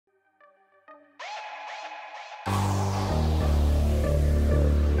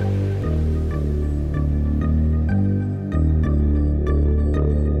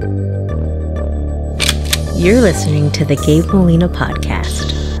You're listening to the Gabe Molina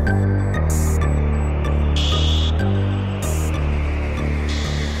Podcast.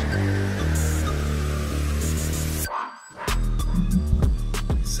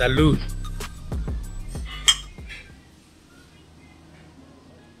 Salud.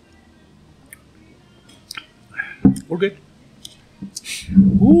 We're good.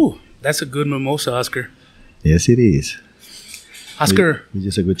 Ooh, that's a good mimosa, Oscar. Yes, it is. Oscar. We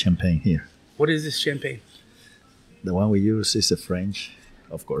use a good champagne here. What is this champagne? The one we use is a French,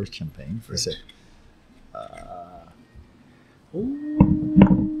 of course, champagne. French.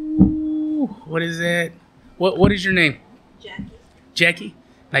 Ooh. What is that? What is your name? Jackie. Jackie?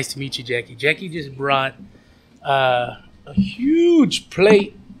 Nice to meet you, Jackie. Jackie just brought a huge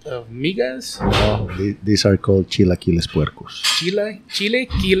plate of migas. Oh, these are called chilaquiles puercos.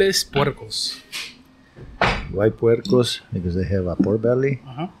 Chilaquiles puercos. Why puercos? Because they have a pork belly,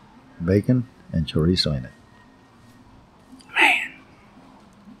 bacon, and chorizo in it. Man.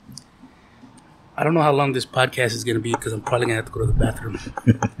 I don't know how long this podcast is going to be because I'm probably going to have to go to the bathroom.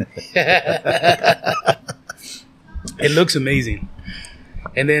 It looks amazing.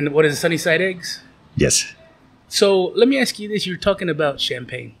 And then, what is it, sunny side eggs? Yes. So, let me ask you this. You're talking about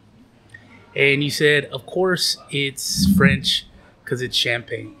champagne. And you said, of course, it's French because it's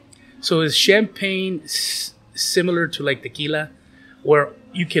champagne. So, is champagne similar to like tequila, where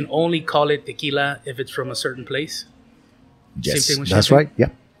you can only call it tequila if it's from a certain place? Yes, Same thing with that's champagne? right. Yeah,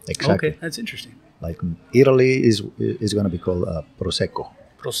 exactly. Okay, that's interesting. Like in Italy is going to be called prosecco.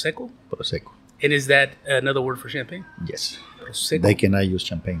 Prosecco? Prosecco. And is that another word for champagne? Yes. Prosecco. They cannot use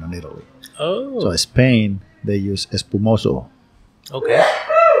champagne in Italy. Oh. So Spain, they use espumoso. Okay.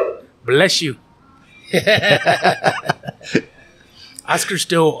 Bless you. Oscar's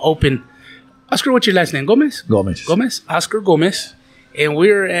still open. Oscar, what's your last name? Gomez? Gomez. Gomez? Oscar Gomez. And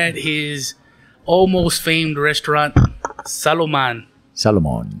we're at his almost famed restaurant, Sal-o-mon.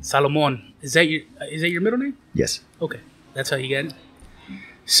 Sal-o-mon. Sal-o-mon. Is that your middle name? Yes. Okay. That's how you got it.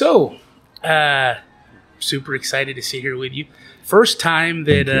 So, super excited to sit here with you. First time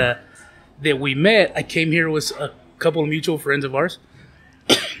that we met, I came here with a couple of mutual friends of ours,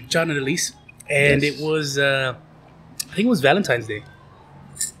 John and Elise, and yes. It was I think it was Valentine's Day.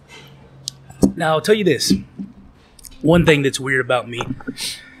 Now I'll tell you this: one thing that's weird about me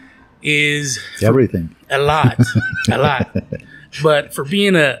is everything. A lot. But for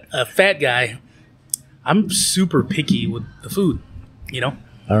being a fat guy, I'm super picky with the food. You know,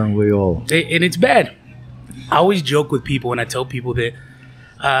 aren't we all? And it's bad. I always joke with people, and I tell people that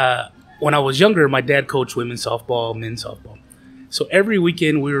when I was younger, my dad coached women's softball, men's softball. So every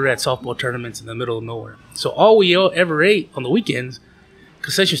weekend we were at softball tournaments in the middle of nowhere. So all we ever ate on the weekends,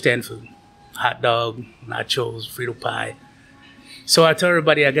 concession stand food, hot dog, nachos, Frito pie. So I tell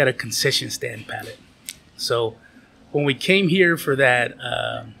everybody I got a concession stand palate. So when we came here for that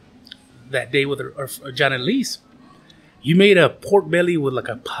day with our John and Elise, you made a pork belly with like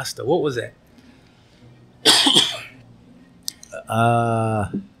a pasta. What was that?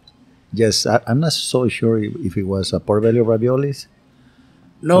 Yes, I'm not so sure if it was a pork belly or raviolis.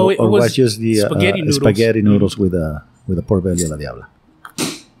 No, it was just the spaghetti noodles with a pork belly a la diabla.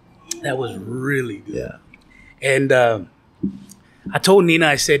 That was really good. Yeah. And I told Nina,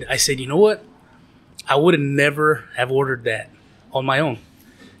 I said, you know what? I would have never have ordered that on my own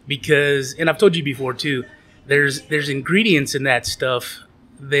because, and I've told you before too, there's ingredients in that stuff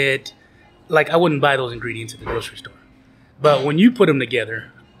that, like, I wouldn't buy those ingredients at the grocery store. But when you put them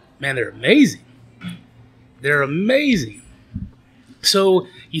together, man, they're amazing. They're amazing. So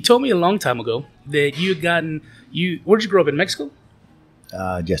you told me a long time ago that you had gotten, where'd you grow up, in Mexico?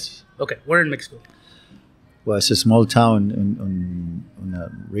 Yes. Okay, where in Mexico? Well, it's a small town in a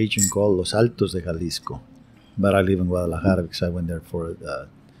region called Los Altos de Jalisco. But I live in Guadalajara because I went there to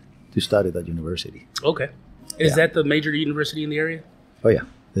study at university. Okay. Is that the major university in the area? Oh, yeah.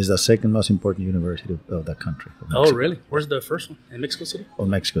 It's the second most important university of the country. Oh, really? Where's the first one? In Mexico City? Oh,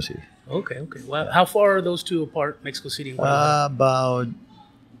 Mexico City. Okay. Wow. How far are those two apart, Mexico City and Guadalajara? About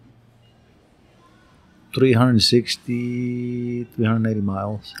 360, 380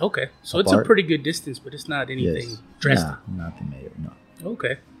 miles. Okay. So apart. It's a pretty good distance, but it's not anything drastic. Nah, nothing major, no.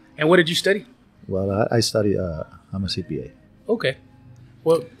 Okay. And what did you study? Well, I study, I'm a CPA. Okay.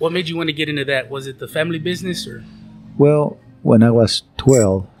 What made you want to get into that? Was it the family business or? Well, when I was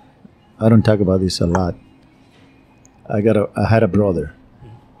 12, I don't talk about this a lot. I had a brother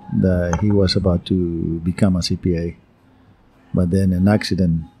that he was about to become a CPA, but then an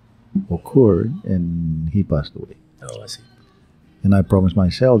accident occurred and he passed away. Oh, I see. And I promised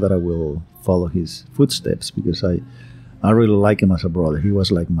myself that I will follow his footsteps because I really like him as a brother. He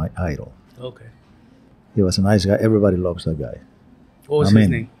was like my idol. Okay. He was a nice guy. Everybody loves that guy. What was his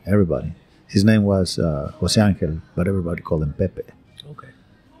name? Everybody. His name was Jose Angel, but everybody called him Pepe. Okay.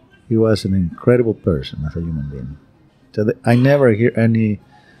 He was an incredible person as a human being. So I never hear any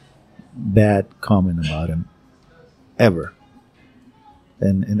bad comment about him, ever.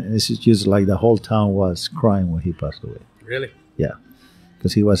 And it's just like the whole town was crying when he passed away. Really? Yeah,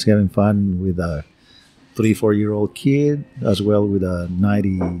 because he was having fun with a 3-4-year-old kid, as well with a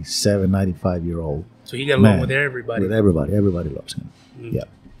 97, 95-year-old. So he got along with everybody. With everybody. Everybody loves him. Mm. Yeah.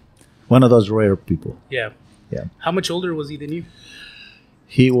 One of those rare people. Yeah. Yeah. How much older was he than you?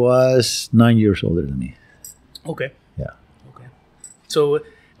 He was 9 years older than me. Okay. Yeah. Okay. So,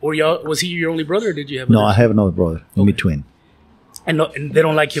 was he your only brother, or did you have? No, others? I have another brother in between. And they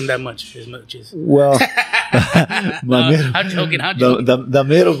don't like him that much as Well, I'm joking. The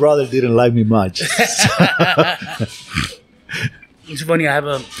middle brother didn't like me much. It's funny. I have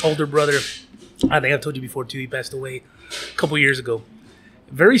an older brother. I think I've told you before too. He passed away a couple years ago.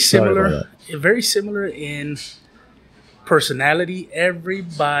 Very similar. Very similar in personality.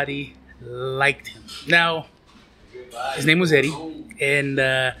 Everybody liked him. Now, his name was Eddie, and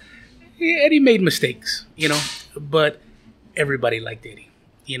Eddie made mistakes, but everybody liked Eddie,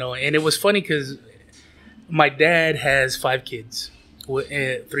 and it was funny because my dad has 5 kids,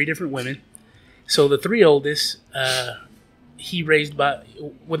 3 different women. So the 3 oldest, he raised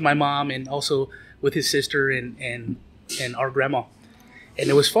with my mom and also with his sister and our grandma. And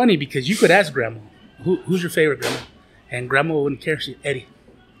it was funny because you could ask grandma, who's your favorite, grandma? And grandma wouldn't care. She'd Eddie.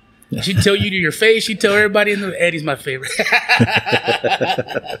 She'd tell you to your face. She'd tell everybody Eddie's my favorite.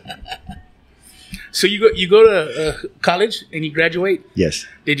 So you go to college and you graduate? Yes.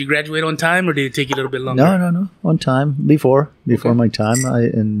 Did you graduate on time, or did it take you a little bit longer? No. On time. Before my time.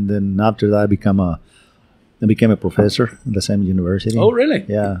 And then after that, I became a professor at the same university. Oh, really?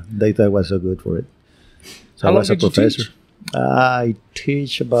 Yeah. They thought I was so good for it. So How I was long a did you professor. teach? I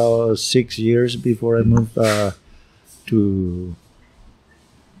teach about 6 years before I moved to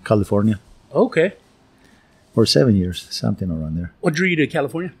California. Okay. Or 7 years, something around there. What drew you to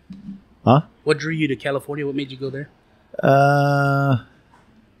California? Huh? What drew you to California? What made you go there? A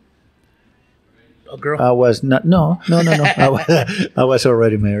girl? I was not. No. I was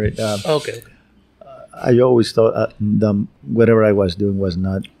already married. Okay. I always thought whatever I was doing was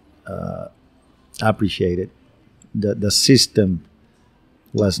not appreciated. The system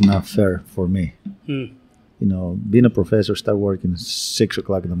was not fair for me. Being a professor, start working 6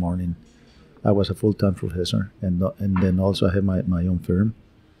 o'clock in the morning. I was a full-time professor, and then also I had my own firm.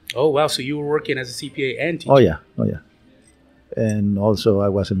 Oh, wow. So you were working as a CPA and teaching? Oh, yeah. And also I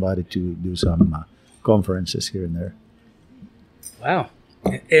was invited to do some conferences here and there. Wow.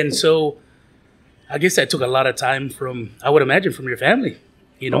 And so I guess that took a lot of time I would imagine, from your family,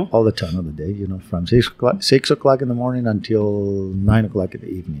 All the time of the day, from 6 o'clock in the morning until 9 o'clock in the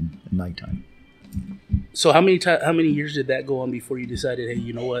evening, at nighttime. So how many years did that go on before you decided, hey,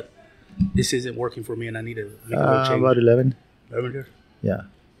 you know what? This isn't working for me and I need to make a little change? About 11. 11 years? Yeah.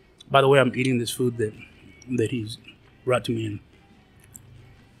 By the way, I'm eating this food that he's brought to me, and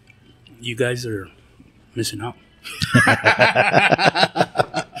you guys are missing out.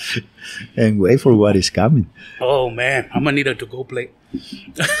 And wait for what is coming. Oh, man. I'm going to need a to-go plate.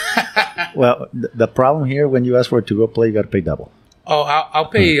 Well, the problem here, when you ask for a to-go plate, you got to pay double. Oh, I'll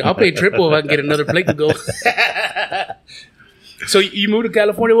pay triple if I can get another plate to go. So you moved to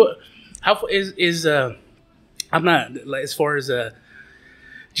California. How is I'm not, as far as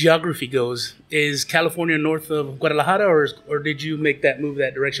geography goes, is California north of Guadalajara, or did you make that move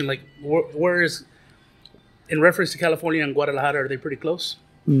that direction? Like, where is, in reference to California and Guadalajara, are they pretty close?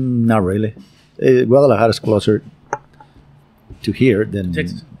 Not really. Guadalajara is closer to here than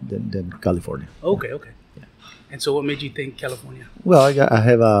California. Okay. Yeah. And so what made you think California? Well, I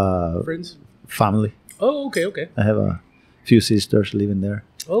have a friends, family. Oh, okay. I have a few sisters living there.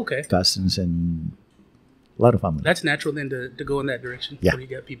 Okay. Cousins and a lot of family. That's natural then to go in that direction. Yeah. Where you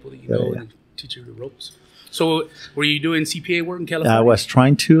got people that you know and teach you the ropes. So were you doing CPA work in California? I was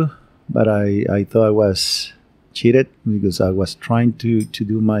trying to, but I thought I was cheated because I was trying to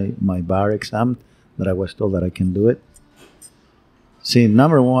do my bar exam, that I was told that I can do it. See,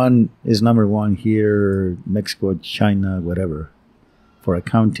 number one here, Mexico, China, whatever. For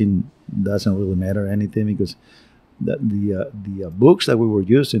accounting, doesn't really matter anything, because the books that we were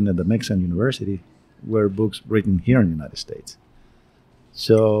using at the Mexican University were books written here in the United States.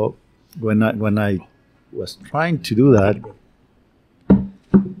 So when I was trying to do that,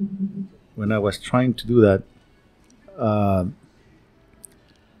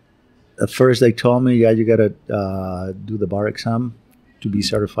 at first they told me, yeah, you gotta do the bar exam to be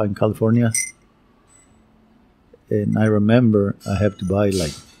certified in California. And I remember I have to buy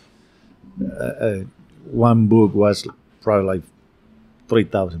like one book was probably like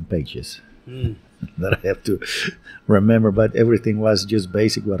 3,000 pages that I have to remember, but everything was just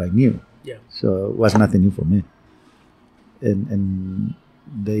basic what I knew. Yeah. So it was nothing new for me. And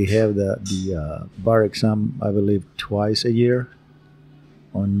they have the bar exam, I believe, twice a year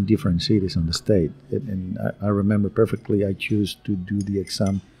on different cities on the state. And I remember perfectly I chose to do the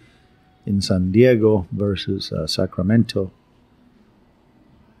exam in San Diego versus Sacramento.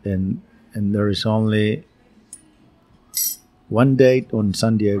 And there is only one date on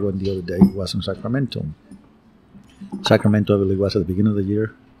San Diego and the other date was in Sacramento. Sacramento, I believe, was at the beginning of the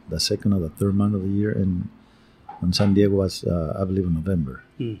year, the second or the third month of the year, and San Diego was, I believe, in November.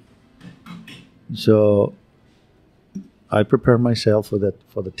 So I prepared myself for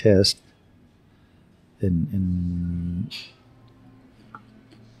the test, and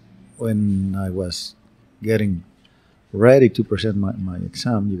when I was getting ready to present my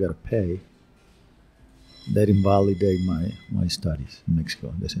exam, you got to pay. That invalidate my studies in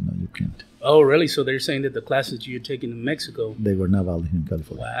Mexico. They said, no, you can't. Oh, really? So they're saying that the classes you had taken in Mexico, they were not valid in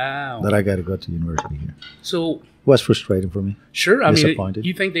California. Wow. That I got to go to university here. So it was frustrating for me. Sure. I Disappointed. mean,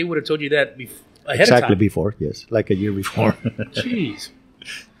 you think they would have told you that ahead of time? Exactly before, yes. Like a year before. Jeez.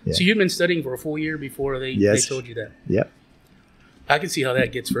 Yeah. So you'd been studying for a full year before they told you that? Yep. I can see how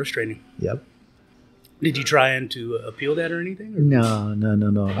that gets frustrating. Yep. Did you try to appeal that or anything? Or?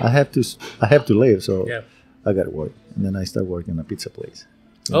 No. I have to live, so Yeah. I got to work. And then I started working at a pizza place.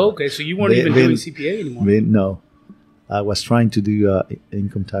 Oh, okay. So you weren't even doing CPA anymore? No. I was trying to do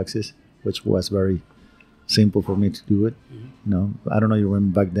income taxes, which was very simple for me to do it. I don't know you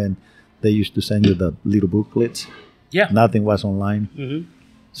remember back then, they used to send you the little booklets. Yeah. Nothing was online.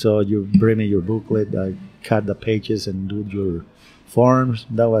 So you bring me your booklet, I cut the pages and do your forms.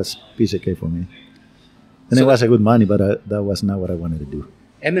 That was piece of cake for me. And it was a good money, but that was not what I wanted to do.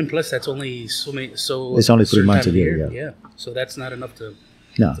 And then plus that's only it's only 3 months a year, yeah. So that's not enough to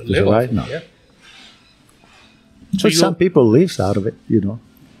live off right? of. No. Yeah. So some people lives out of it,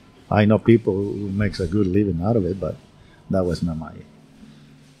 I know people who makes a good living out of it, but that was not my.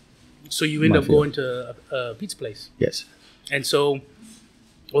 So you end up going to a pizza place. Yes. And so,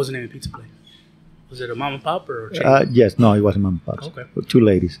 what was the name of the pizza place? Was it a mom and pop or a chain? Yes, no, it wasn't mom and pops. Okay. 2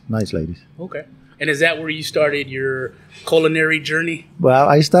 ladies, nice ladies. Okay. And is that where you started your culinary journey? Well,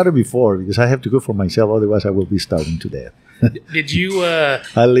 I started before because I have to cook for myself, otherwise I will be starving to death. Did you?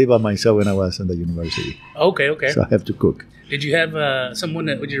 I live by myself when I was in the university. Okay. So I have to cook. Did you have someone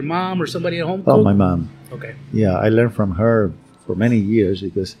with your mom or somebody at home? Oh, my mom. Okay. Yeah, I learned from her for many years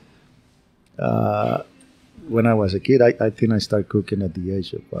because when I was a kid, I think I started cooking at the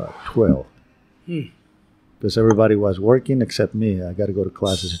age of 12. Because everybody was working except me. I got to go to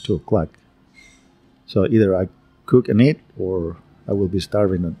classes at 2 o'clock. So either I cook and eat or I will be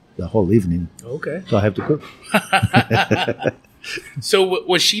starving the whole evening. Okay. So I have to cook. So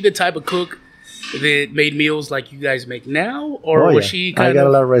was she the type of cook that made meals like you guys make now? Or was she kind of... I got a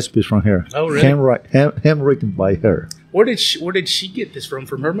lot of recipes from her. Oh, really? Handwritten by her. Where did she get this from?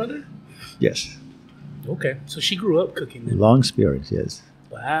 From her mother? Yes. Okay. So she grew up cooking then. Long experience, yes.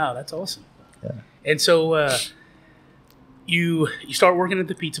 Wow, that's awesome. Yeah. And so you start working at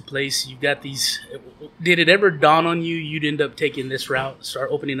the pizza place. You got these. Did it ever dawn on you you'd end up taking this route, start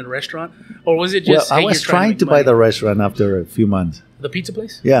opening a restaurant, or was it just? Well, I was trying to buy the restaurant after a few months. The pizza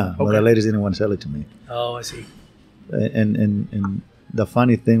place. Yeah, but the ladies didn't want to sell it to me. Oh, I see. And the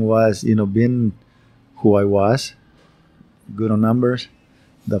funny thing was, being who I was, good on numbers.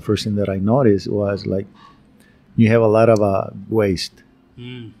 The first thing that I noticed was like, you have a lot of waste.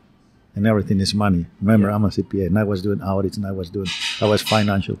 And everything is money. Remember, I'm a CPA, and I was doing audits, and I was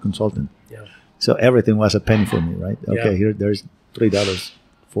financial consultant. Yeah. So everything was a penny for me, right? Okay, here there's $3, $4,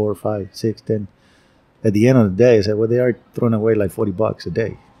 $5, $6, $10. At the end of the day, I said, well, they are throwing away like $40 a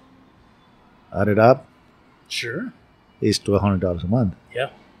day. Add it up. Sure. It's $1,200 a month. Yeah.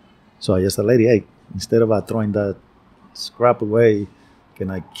 So I asked the lady, hey, instead of throwing that scrap away, can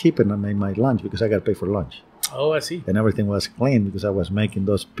I keep it and make my lunch because I got to pay for lunch? Oh, I see. And everything was clean because I was making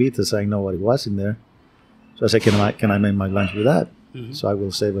those pizzas. I know what it was in there. So I said, can I make my lunch with that? So I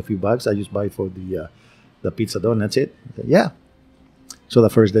will save a few bucks. I just buy for the pizza dough and that's it. I said, yeah. So the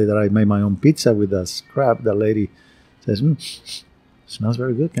first day that I made my own pizza with the scrap, the lady says, smells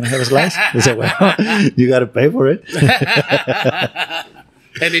very good. Can I have a slice? I said, well, you got to pay for it.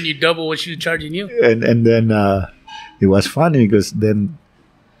 And then you double what she was charging you? And then it was funny because then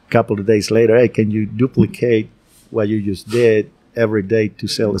couple of days later, hey, can you duplicate what you just did every day to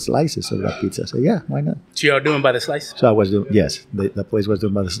sell the slices of that pizza? I said, yeah, why not? So you are doing by the slice? So I was doing, yes, the place was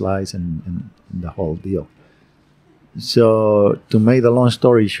doing by the slice and the whole deal. So to make the long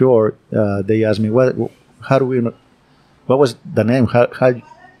story short, they asked me, how do we, what was the name? How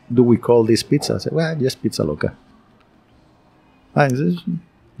do we call this pizza? I said, well, just Pizza Loca.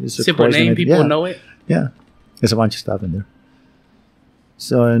 It's a Simple name, people know it. Yeah, there's a bunch of stuff in there.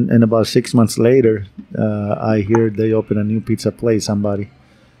 So, and about 6 months later, I hear they open a new pizza place, somebody,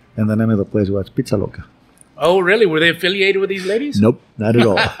 and the name of the place was Pizza Loca. Oh, really? Were they affiliated with these ladies? Nope, not at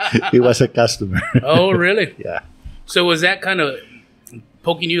all. It was a customer. Oh, really? Yeah. So was that kind of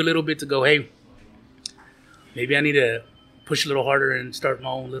poking you a little bit to go, hey, maybe I need to push a little harder and start my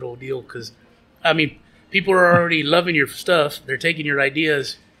own little deal? Because, I mean, people are already loving your stuff. They're taking your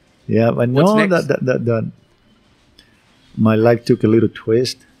ideas. Yeah, but What's no, next? that my life took a little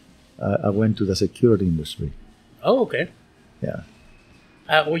twist. I went to the security industry. Oh, okay. Yeah.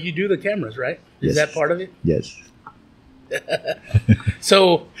 Well, you do the cameras, right? Is Yes. that part of it? Yes.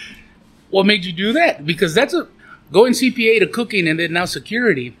 So what made you do that? Because that's going CPA to cooking and then now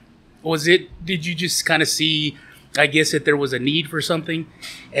security. Did you just kind of see, I guess, that there was a need for something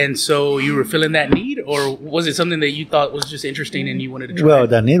and so you were filling that need? Or was it something that you thought was just interesting and you wanted to try? Well,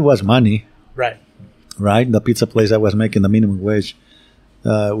 the need was money, Right. right? The pizza place I was making the minimum wage,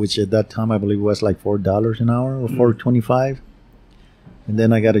 which at that time I believe was like $4 an hour or $4.25. And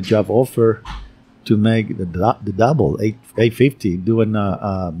then I got a job offer to make the double, $8.50, doing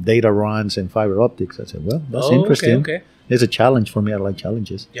data runs and fiber optics. I said, well, that's interesting. Okay. It's a challenge for me. I like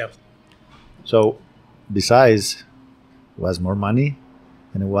challenges. Yep. So besides, it was more money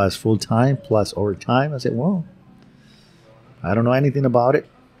and it was full time plus overtime. I said, well, I don't know anything about it.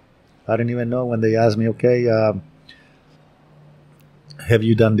 I didn't even know when they asked me, okay, have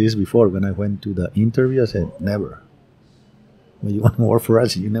you done this before? When I went to the interview, I said, never. Well, you want to work for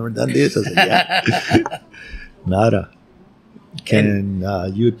us? You never done this? I said, yeah. Nada. Can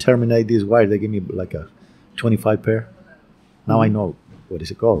you terminate this wire? They give me like a 25 pair. Now I know what is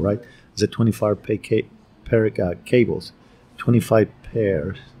it called, right? It's a 25 pair cables. 25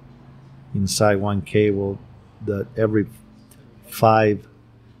 pairs inside one cable that every 5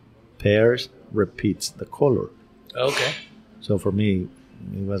 pairs repeats the color. Okay. So for me,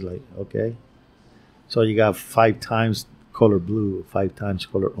 it was like, okay. So you got 5 times color blue, 5 times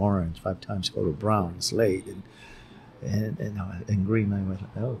color orange, 5 times color brown, slate, and green. I was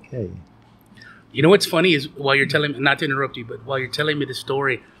like, okay. You know what's funny is while you're telling me, not to interrupt you, but while you're telling me the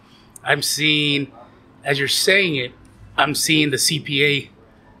story, I'm seeing, as you're saying it, I'm seeing the CPA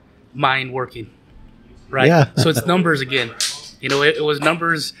mind working, right? Yeah. So it's numbers again. You know, it was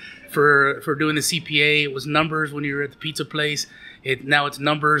numbers for doing the CPA. It was numbers when you were at the pizza place. Now it's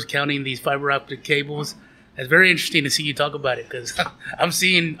numbers counting these fiber optic cables. It's very interesting to see you talk about it because I'm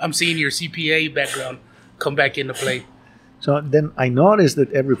seeing your CPA background come back into play. So then I noticed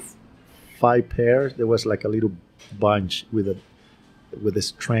that every 5 pairs there was like a little bunch with a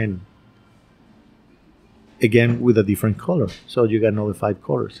strand, again with a different color. So you got another 5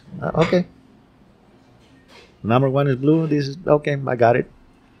 colors. Okay. Number 1 is blue. This is okay. I got it.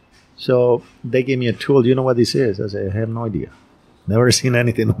 So they gave me a tool. Do you know what this is? I said, I have no idea. Never seen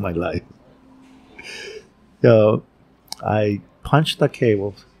anything in my life. So I punched the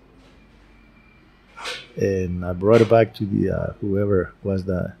cables and I brought it back to the whoever was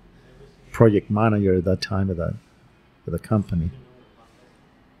the project manager at that time of the company.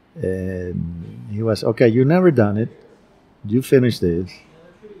 And he was, okay, you never done it. You finish this.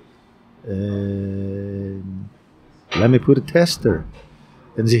 And let me put a tester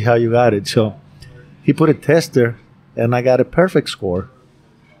and see how you got it. So he put a tester and I got a perfect score.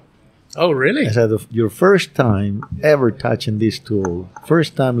 Oh, really? I said, your first time ever touching this tool,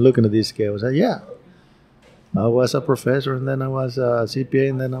 first time looking at this scale. I said, yeah. I was a professor and then I was a CPA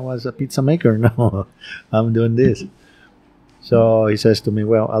and then I was a pizza maker. No, I'm doing this. So he says to me,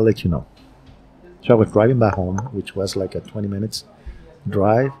 well, I'll let you know. So I was driving back home, which was like a 20 minutes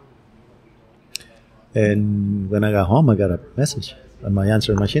drive. And when I got home, I got a message on my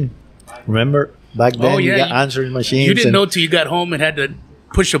answering machine. Remember, back then you got answering machines. You didn't know till you got home and had to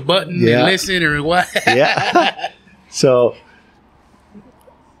push a button and listen or what? Yeah. So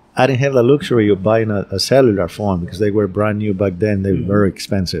I didn't have the luxury of buying a cellular phone because they were brand new back then. They were very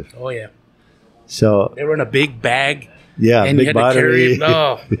expensive. Oh, yeah. So they were in a big bag. Yeah, and big you had battery. To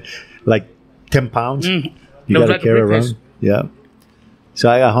carry it. Like 10 pounds. You No, got to carry around. This. Yeah. So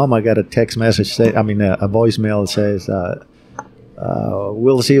I got home. I got a text message. A voicemail says,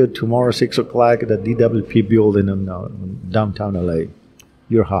 we'll see you tomorrow 6 o'clock at the DWP building in downtown LA.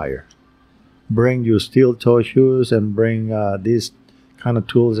 You're hired. Bring your steel toe shoes and bring these kind of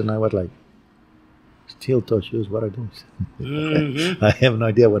tools. And I was like, steel-toe shoes. What are those? Mm-hmm. I have no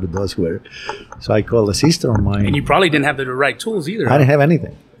idea what those were. So I called a sister of mine. And you probably didn't have the right tools either. I didn't have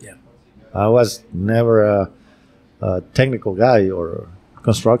anything. Yeah. I was never a technical guy or a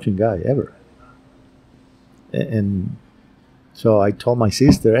construction guy ever. And so I told my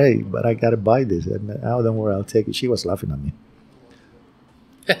sister, hey, but I got to buy this. And oh, don't worry, I'll take it. She was laughing at me.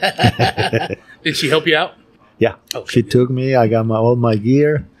 Did she help you out? Yeah. Okay, She good. took me. I got all my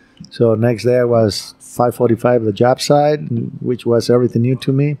gear. So next day was 5:45 the job site, which was everything new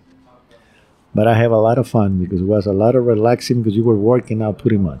to me. But I have a lot of fun because it was a lot of relaxing because you were working out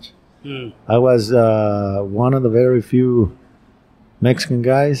pretty much. Mm. I was one of the very few Mexican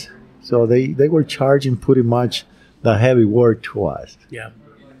guys. So they were charging pretty much the heavy work to us. Yeah.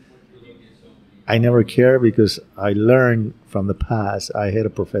 I never cared because I learned from the past. I had a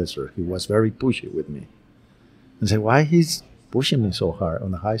professor. He was very pushy with me. And said, why he's pushing me so hard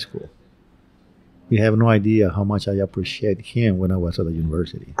on the high school? You have no idea how much I appreciate him when I was at the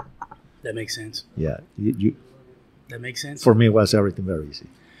university. That makes sense. Yeah. That makes sense. For me, it was everything very easy.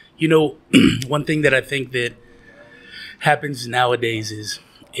 You know, one thing that I think that happens nowadays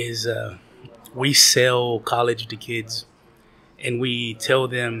is we sell college to kids and we tell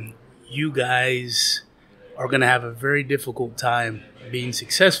them, you guys are going to have a very difficult time being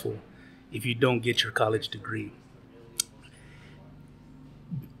successful if you don't get your college degree.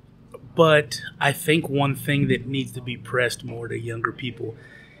 But I think one thing that needs to be pressed more to younger people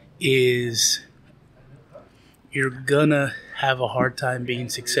is you're gonna have a hard time being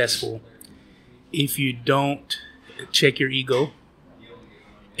successful if you don't check your ego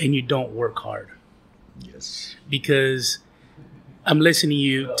and you don't work hard. Yes. Because I'm listening to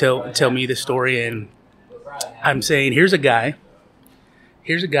you tell me the story, and I'm saying, here's a guy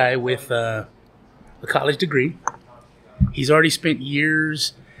with a college degree. He's already spent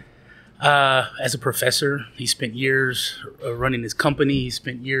years as a professor. He spent years running his company. He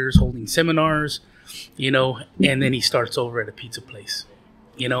spent years holding seminars, you know, and then he starts over at a pizza place.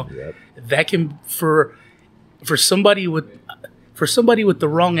 You know, Yep. that can for somebody with the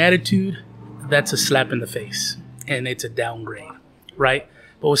wrong attitude, that's a slap in the face and it's a downgrade, right?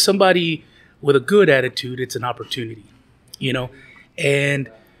 But with somebody with a good attitude, it's an opportunity, you know. And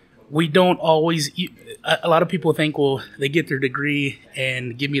we don't always. A lot of people think, well, they get their degree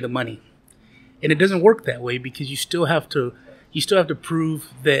and give me the money, and it doesn't work that way because you still have to prove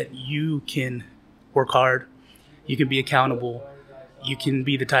that you can work hard, you can be accountable, you can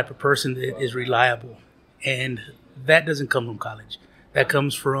be the type of person that is reliable, and that doesn't come from college. That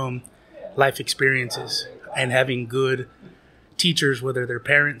comes from life experiences and having good teachers, whether they're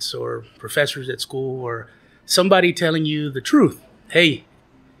parents or professors at school or somebody telling you the truth. Hey,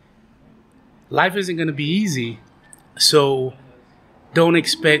 life isn't going to be easy, so don't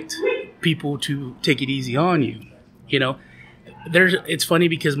expect people to take it easy on you. You know, it's funny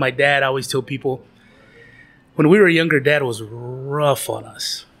because my dad, I always tell people, when we were younger, Dad was rough on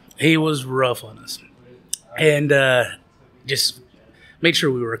us. He was rough on us. And just make sure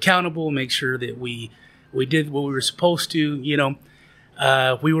we were accountable, make sure that we did what we were supposed to, you know.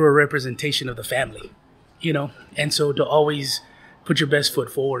 We were a representation of the family, you know. And so to always put your best foot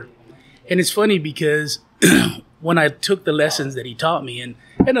forward. And it's funny because when I took the lessons that he taught me and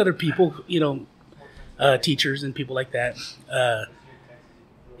other people, you know, teachers and people like that,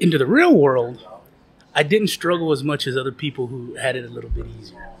 into the real world, I didn't struggle as much as other people who had it a little bit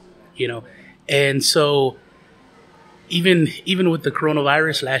easier, you know. And so even with the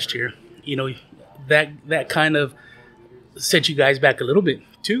coronavirus last year, you know, that kind of set you guys back a little bit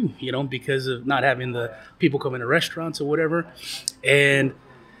too, you know, because of not having the people come into restaurants or whatever. And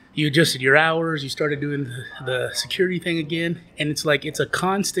you adjusted your hours, you started doing the security thing again. And it's like, it's a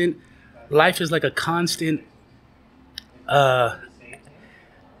constant, life is like a constant,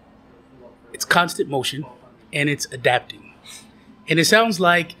 it's constant motion and it's adapting. And it sounds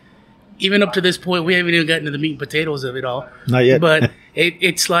like even up to this point, we haven't even gotten to the meat and potatoes of it all. Not yet. But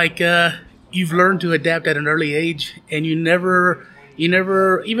it's like you've learned to adapt at an early age, and you never,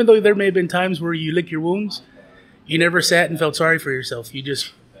 even though there may have been times where you lick your wounds, you never sat and felt sorry for yourself. You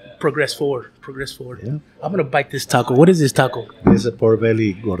just progress forward. Yeah. I'm going to bite this taco. What is this taco? It's a pork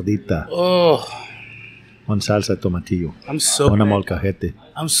belly gordita Oh, on salsa de tomatillo. I'm so Una glad. molcajete.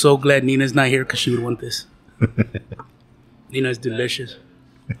 I'm so glad Nina's not here because she would want this. Nina's delicious.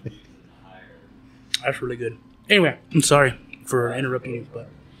 That's really good. Anyway, I'm sorry for interrupting you, but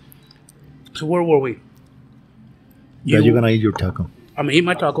so where were we? You're going to eat your taco. I'm gonna eat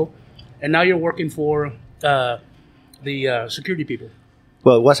my taco, and now you're working for the security people,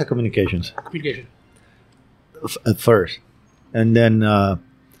 Well, it was a communications communication. at first. And then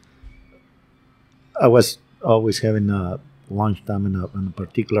I was always having a lunchtime in a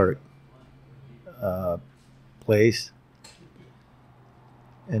particular place,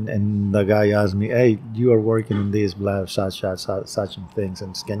 and the guy asked me, "Hey, you are working on this, blah, such and things,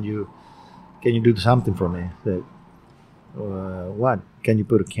 and can you do something for me?" I said, "What? Can you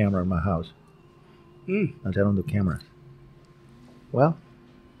put a camera in my house?" I said, "I don't do cameras." Well,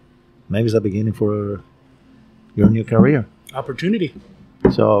 maybe it's the beginning for your new career. Opportunity.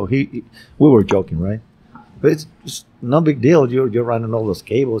 So we were joking, right? But it's no big deal. You're running all those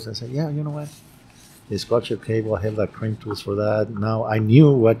cables. I said, yeah, you know what? The structure cable, I have the crane tools for that. Now I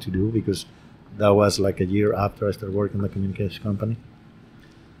knew what to do because that was like a year after I started working in the communication company.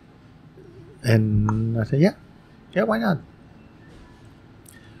 And I said, yeah, why not?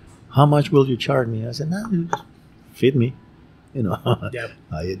 How much will you charge me? I said, no, you just feed me. You know, Yeah.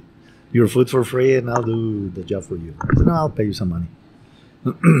 I eat your food for free and I'll do the job for you. I said, no, I'll pay you some money.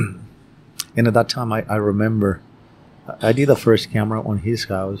 And at that time, I remember I did the first camera on his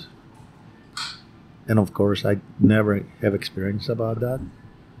house. And of course, I never have experience about that.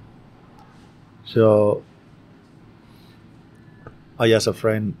 So I asked a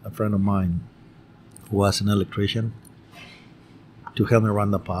friend of mine who was an electrician to help me run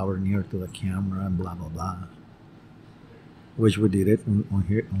the power near to the camera and blah, blah, blah. Which we did it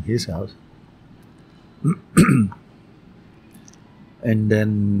on his house. And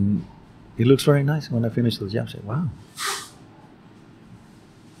then it looks very nice when I finished the job. I said, wow.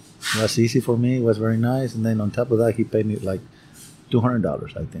 It was easy for me. It was very nice. And then on top of that, he paid me like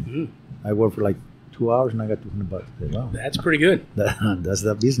 $200, I think. I worked for like 2 hours and I got $200. I said, wow. That's pretty good. That's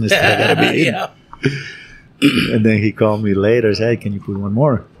the business that I gotta be in. Yeah. And then he called me later and said, hey, can you put one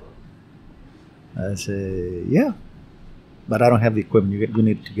more? I said, yeah. But I don't have the equipment. You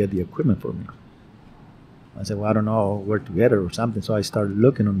need to get the equipment for me. I said, well, I don't know where to get it or something. So I started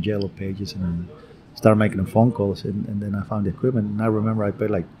looking on Yellow Pages and started making phone calls. And then I found the equipment. And I remember I paid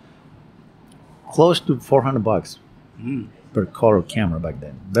like close to $400 per color camera back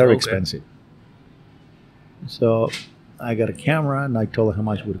then. Very expensive. So I got a camera and I told her how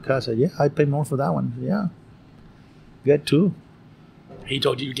much it would cost. I said, yeah, I'd pay more for that one. Said, yeah. Get two. He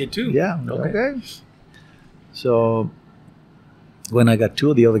told you to get two? Yeah. Okay. So when I got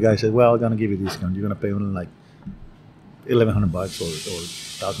two, the other guy said, well, I'm going to give you a discount. You're going to pay only like $1,100 or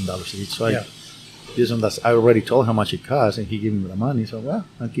 $1,000 each. So I already told how much it cost, and he gave me the money. So, well,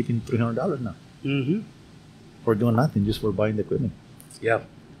 I'm keeping $300 now. For doing nothing, just for buying the equipment. Yeah.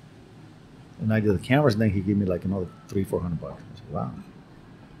 And I did the cameras, and then he gave me like another $300-400. I said, wow.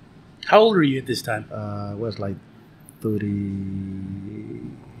 How old were you at this time? I was like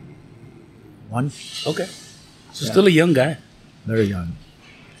 31. Okay. So still a young guy. Very young.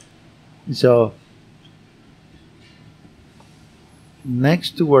 So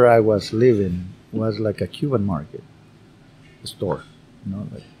next to where I was living was like a Cuban market, a store,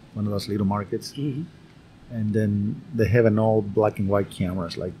 like one of those little markets. And then they have an old black and white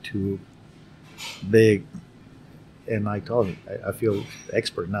cameras, like two big. And I told him, I feel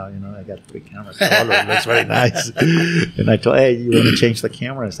expert now, I got 3 cameras. That's very nice. And I told, hey, you want to change the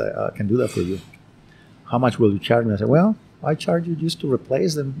cameras? I can do that for you. How much will you charge me? I said, well, I charge you just to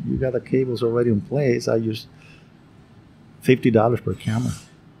replace them. You got the cables already in place. I use $50 per camera.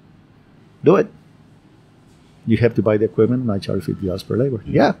 Do it. You have to buy the equipment, and I charge $50 per labor.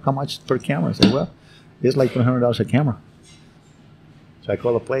 Yeah, how much per camera? I said, well, it's like $300 a camera. So I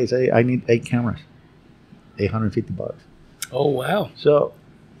call the place. Hey, I need 8 cameras. $850. Oh, wow. So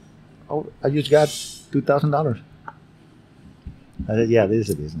I just got $2,000. I said, yeah, this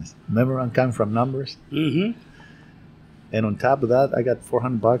is a business. Remember, I'm coming from numbers. And on top of that, I got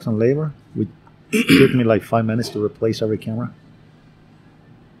 $400 on labor, which took me like 5 minutes to replace every camera.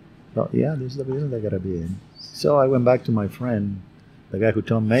 So yeah, this is the business I gotta be in. So I went back to my friend, the guy who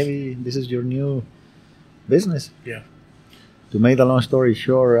told me, maybe this is your new business. Yeah. To make the long story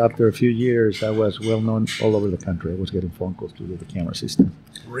short, after a few years, I was well known all over the country. I was getting phone calls to do the camera system.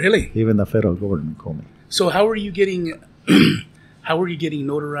 Really? Even the federal government called me. So how were you getting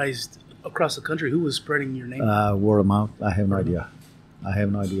notarized across the country? Who was spreading your name? Word of mouth. I have no idea.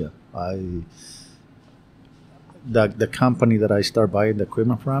 The company that I started buying the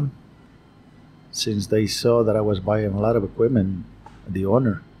equipment from, since they saw that I was buying a lot of equipment, the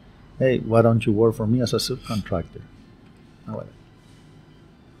owner, hey, why don't you work for me as a subcontractor?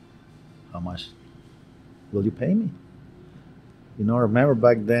 How much will you pay me? Remember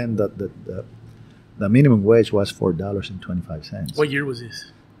back then that the minimum wage was $4.25. What year was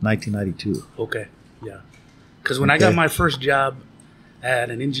this? 1992. Okay, yeah. Because when I got my first job at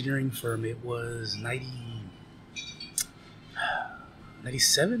an engineering firm, it was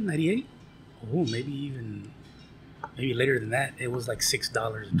 97, 98. Oh, maybe later than that. It was like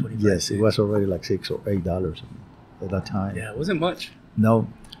 $6.25. Yes, it was already like $6 or $8 at that time. Yeah, it wasn't much. No,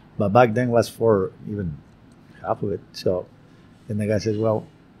 but back then was for even half of it. So, and the guy says, "Well,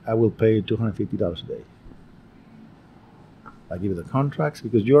 I will pay you $250 a day. I give you the contracts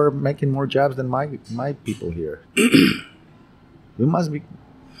because you're making more jobs than my people here. You might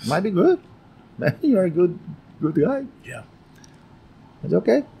be good. Maybe you're a good guy." Yeah. It's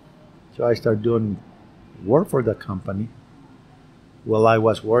okay. So I started doing work for the company while I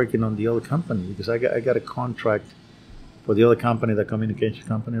was working on the other company because I got a contract for the other company, the communication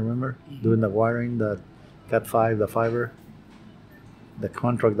company, remember? Mm-hmm. Doing the wiring, the Cat5, the fiber. The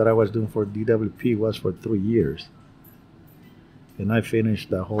contract that I was doing for DWP was for 3 years. And I finished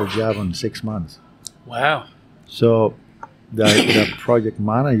the whole job in 6 months. Wow. So the project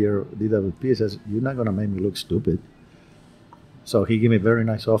manager, DWP, says, "You're not going to make me look stupid." So he gave me a very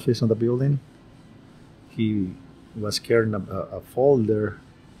nice office in the building. He was carrying a folder,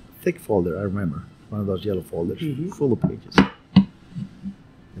 thick folder, I remember, one of those yellow folders, full of pages.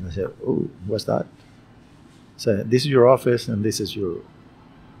 And I said, "Oh, what's that?" So this is your office and this is your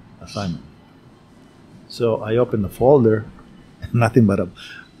assignment. So I opened the folder, nothing but a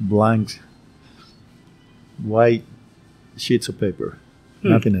blank white sheets of paper,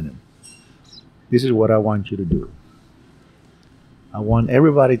 nothing in it. "This is what I want you to do. I want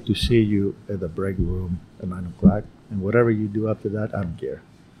everybody to see you at the break room at 9 o'clock, and whatever you do after that, I don't care.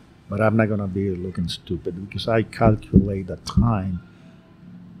 But I'm not going to be looking stupid because I calculate the time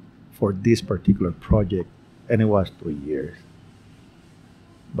for this particular project, and it was 3 years.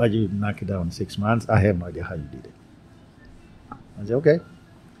 But you knock it down in 6 months. I have no idea how you did it." I said, "Okay.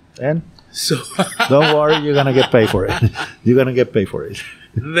 And So don't worry, you're going to get paid for it. You're going to get paid for it."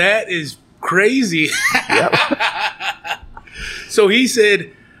 that is crazy. Yep. So he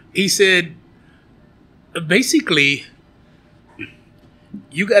said, basically,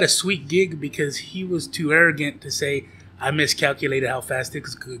 you got a sweet gig because he was too arrogant to say, "I miscalculated how fast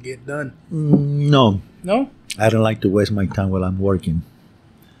things could get done." No. No? I don't like to waste my time while I'm working.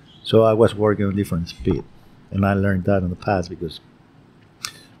 So I was working on different speed. And I learned that in the past because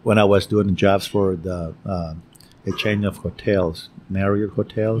when I was doing jobs for the a chain of hotels, Marriott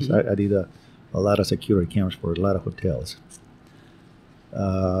hotels, I did a lot of security cameras for a lot of hotels.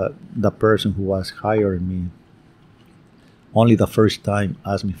 The person who was hiring me only the first time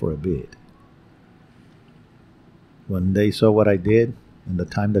asked me for a bid. When they saw what I did and the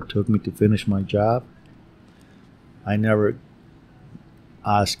time that took me to finish my job, I never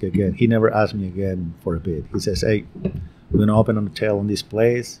asked again. He never asked me again for a bid. He says, "Hey, we're going to open a hotel in this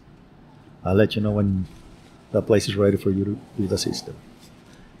place. I'll let you know when the place is ready for you to do the system."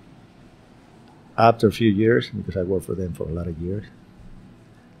 After a few years, because I worked for them for a lot of years,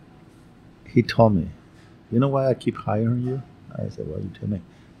 he told me, "You know why I keep hiring you?" I said, "Well, you tell me.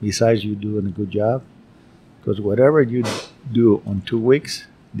 Besides you doing a good job, because whatever you do on 2 weeks,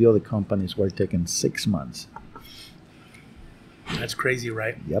 the other companies were taking 6 months." That's crazy,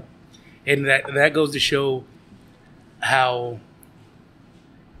 right? Yep. And that goes to show how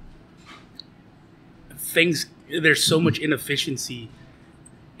there's so much inefficiency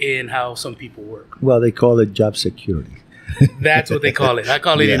in how some people work. Well, they call it job security. That's what they call it. I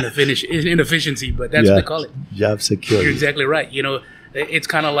call it inefficiency, but that's what they call it. Job security. You're exactly right. You know, it's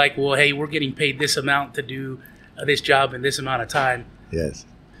kind of like, well, hey, we're getting paid this amount to do this job in this amount of time. Yes.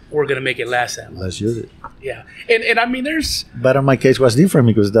 We're going to make it last that long. Let's use it. Yeah. And I mean, there's... But in my case, it was different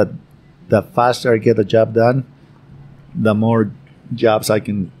because the faster I get the job done, the more jobs I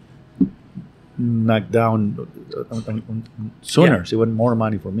can knock down sooner. Yeah. So it was more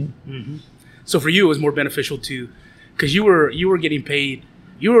money for me. Mm-hmm. So for you, it was more beneficial to... Because you were getting paid...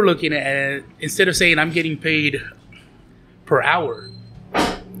 You were looking at... Instead of saying, I'm getting paid per hour,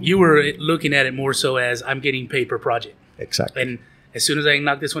 you were looking at it more so as, I'm getting paid per project. Exactly. And as soon as I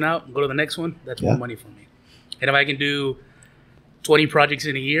knock this one out and go to the next one, that's more money for me. And if I can do 20 projects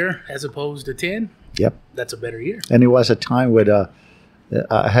in a year as opposed to 10, yep, that's a better year. And it was a time where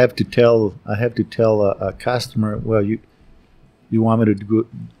I have to tell a customer, well, you want me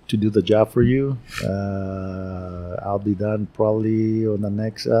to do the job for you? I'll be done probably in the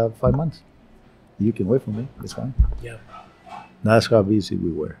next 5 months. You can wait for me. It's fine. Yeah. That's how busy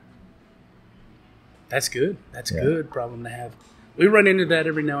we were. That's good. That's a good problem to have. We run into that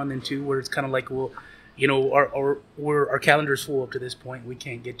every now and then too, where it's kind of like, well, you know, our calendar's full up to this point. We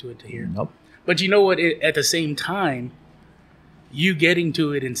can't get to it to here. Nope. But you know what? At the same time, you getting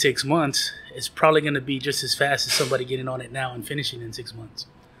to it in 6 months is probably going to be just as fast as somebody getting on it now and finishing in 6 months.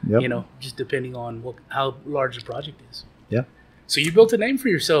 Yep. You know, just depending on how large the project is. Yeah. So you built a name for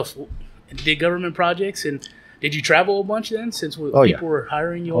yourself and did government projects. And did you travel a bunch then, since people were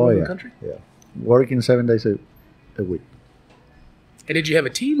hiring you all over the country? Yeah, working 7 days a week. And did you have a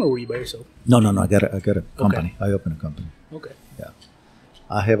team, or were you by yourself? No. I got a company. I opened a company. Okay. Yeah,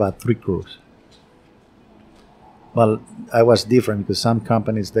 I have 3 crews. Well, I was different because some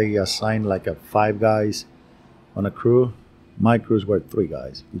companies they assign like 5 guys on a crew. My crews were 3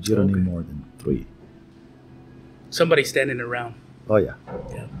 guys, but you don't need more than 3. Somebody standing around. Oh yeah.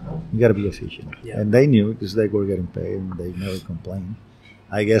 Yeah. You got to be efficient. Yeah. And they knew because they were getting paid and they never complained.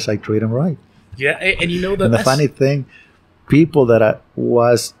 I guess I treat them right. Yeah, and you know that. And the funny thing, people that I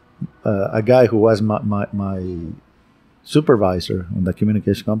was a guy who was my supervisor on the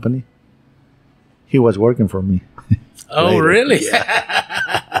communication company, he was working for me. Oh, later. really?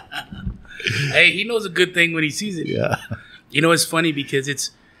 Yeah. Hey, he knows a good thing when he sees it. Yeah. You know, it's funny because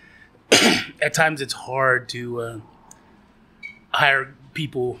it's at times it's hard to hire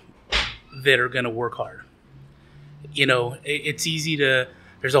people that are going to work hard. You know, it's easy to.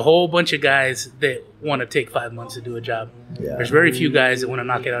 There's a whole bunch of guys that want to take 5 months to do a job. Yeah. There's very few guys that want to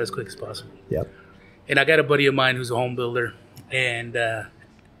knock it out as quick as possible. Yep. And I got a buddy of mine who's a home builder, and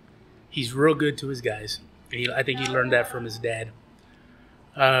he's real good to his guys. And I think he learned that from his dad.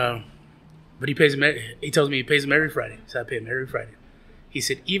 But he pays him. He tells me he pays him every Friday. So I pay him every Friday. He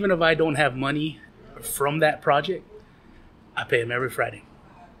said, even if I don't have money from that project, I pay him every Friday.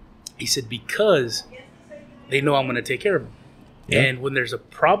 He said, because they know I'm going to take care of them. Yeah. And when there's a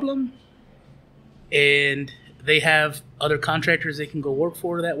problem and they have other contractors they can go work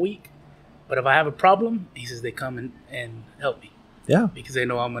for that week, but if I have a problem, he says they come and help me. Yeah. Because they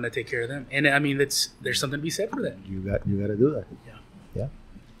know I'm going to take care of them. And I mean, there's something to be said for that. You got to do that. Yeah.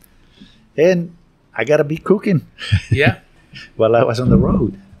 Yeah. And I got to be cooking. Yeah. While I was on the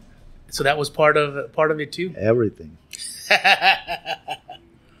road. So that was part of it too? Everything.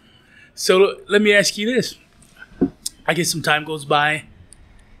 So let me ask you this. I guess some time goes by,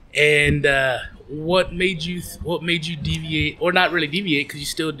 and what made you deviate, or not really deviate, because you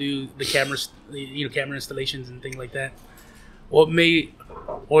still do the cameras, camera installations and things like that.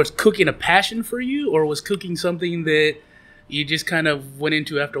 Was cooking a passion for you, or was cooking something that you just kind of went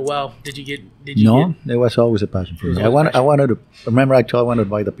into after a while? No, there was always a passion for me. I wanted to. Remember, I wanted to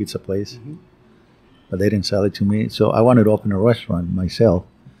buy the pizza place, but they didn't sell it to me. So I wanted to open a restaurant myself.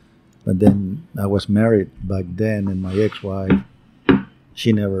 But then I was married back then, and my ex-wife,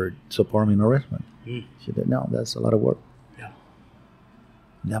 she never supported me in a restaurant. She said, "No, that's a lot of work."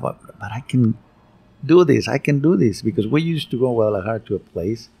 Yeah, but I can do this. I can do this because we used to go Guadalajara to a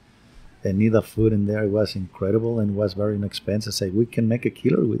place and eat the food in there. It was incredible and was very inexpensive. I said, we can make a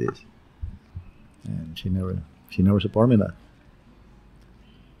killer with this, and she never supported me that.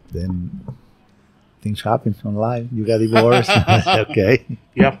 Then things happened in life. You got divorced. Okay.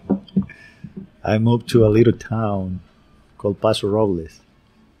 Yeah. I moved to a little town called Paso Robles.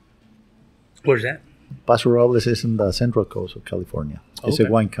 Where's that? Paso Robles is in the central coast of California. It's a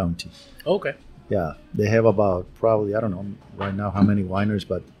wine county. Okay. Yeah. They have about probably, I don't know right now how many wineries,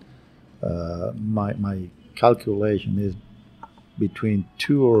 but my calculation is between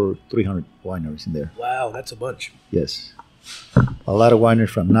 200 or 300 wineries in there. Wow, that's a bunch. Yes. A lot of wineries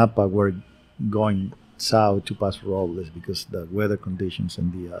from Napa were going south to Paso Robles because the weather conditions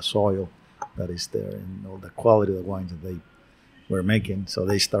and the soil that is there and all the quality of the wines that they were making. So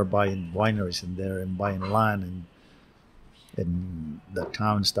they start buying wineries in there and buying land, and the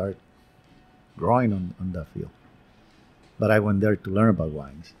town start growing on that field. But I went there to learn about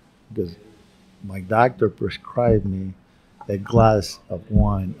wines because my doctor prescribed me a glass of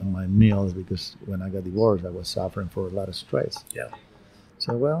wine on my meals because when I got divorced, I was suffering for a lot of stress. Yeah.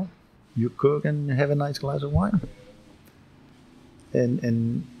 So, well, you cook and have a nice glass of wine.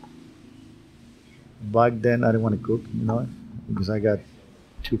 And back then, I didn't want to cook, because I got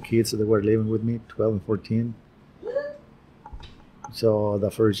 2 kids that were living with me, 12 and 14. So the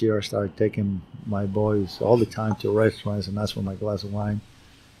first year, I started taking my boys all the time to restaurants and ask for my glass of wine.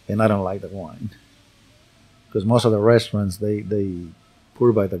 And I don't like the wine. Because most of the restaurants, they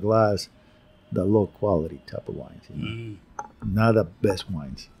pour by the glass the low quality type of wines. Not the best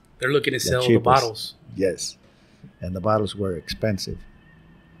wines. They're looking to sell the bottles. Yes. And the bottles were expensive.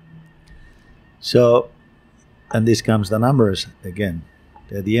 So, and this comes the numbers again.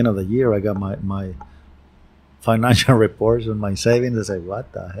 At the end of the year, I got my financial reports on my savings. I say,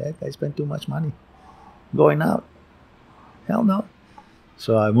 what the heck? I spent too much money going out. Hell no.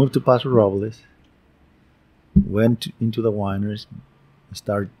 So I moved to Paso Robles, went into the wineries,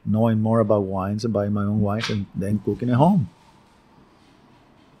 started knowing more about wines and buying my own wines and then cooking at home.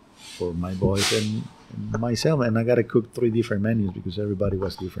 for my boys and myself, and I got to cook 3 different menus because everybody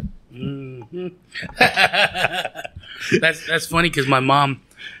was different. Mm-hmm. That's funny because my mom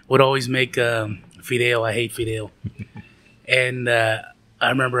would always make fideo. I hate fideo. And I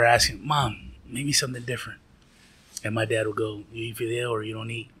remember asking, Mom, make me something different. And my dad would go, you eat fideo or you don't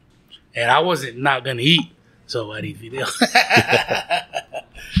eat? And I wasn't not going to eat, so I'd eat fideo.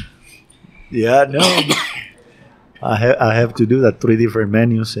 Yeah, no. I have to do that 3 different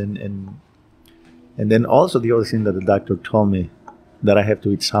menus and then also the other thing that the doctor told me that I have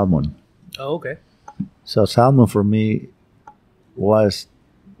to eat salmon. Oh, okay. So salmon for me was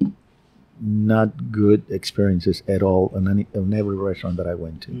not good experiences at all in every restaurant that I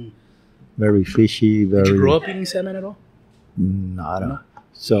went to. Mm. Very fishy. Very. Did you grow up eating salmon at all? Nada. No.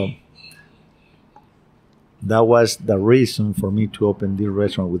 So that was the reason for me to open this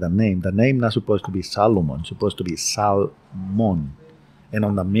restaurant with a name. The name not supposed to be Sal-o-mon, supposed to be Sal-mon. And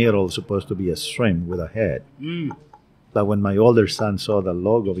on the middle supposed to be a shrimp with a head. Mm. But when my older son saw the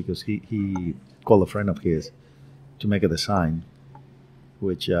logo, because he called a friend of his to make a design,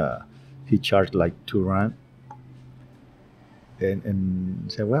 which he charged like $2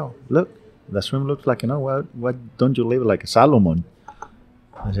 and said, well, look, the shrimp looks like, what don't you leave it like a Sal-o-mon?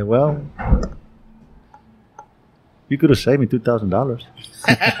 I said, well, you could have saved me $2,000.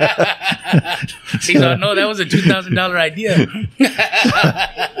 He's like, no, that was a $2,000 idea.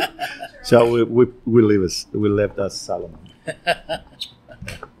 So we left as Sal-o-mon.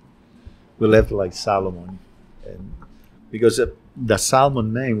 We left like Sal-o-mon, and because the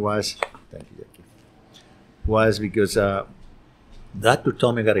salmon name was, thank you, Jackie, was because doctor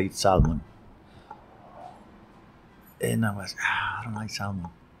told me I gotta eat salmon, and I was I don't like salmon,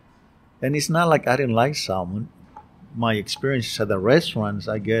 and it's not like I didn't like salmon. My experience at the restaurants,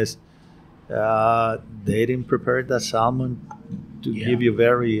 I guess, they didn't prepare the salmon to give you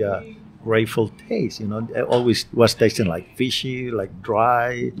very grateful taste. It always was tasting like fishy, like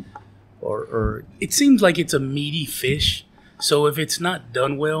dry, or. It seems like it's a meaty fish. So if it's not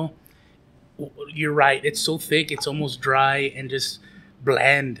done well, you're right. It's so thick, it's almost dry and just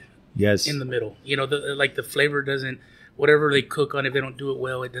bland. Yes. In the middle, the flavor doesn't. Whatever they cook on, if they don't do it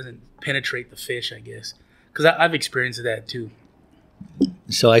well, it doesn't penetrate the fish, I guess. Because I've experienced that too.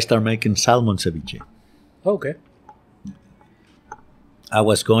 So I started making salmon ceviche. Okay. I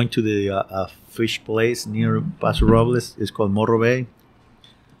was going to the fish place near Paso Robles. It's called Morro Bay.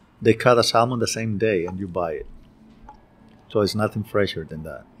 They cut a salmon the same day and you buy it. So it's nothing fresher than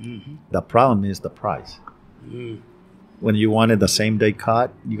that. Mm-hmm. The problem is the price. Mm. When you wanted the same day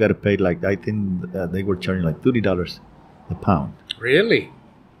cut, you got to pay I think they were charging like $30 a pound. Really?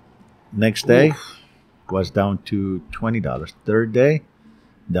 Next day was down to $20. Third day,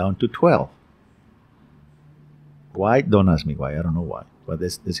 down to $12. Why? Don't ask me why. I don't know why. But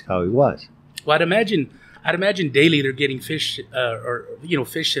this is how it was. Well, I'd imagine daily they're getting fish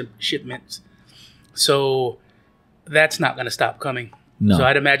fish shipments. So that's not going to stop coming. No. So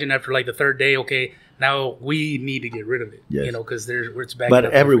I'd imagine after like the third day, okay, now we need to get rid of it. Yes. Because it's back. But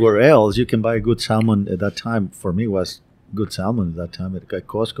everywhere else, you can buy good salmon at that time. For me, was good salmon at that time at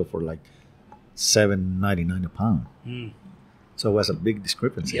Costco for like $7.99 a pound. Mm. So it was a big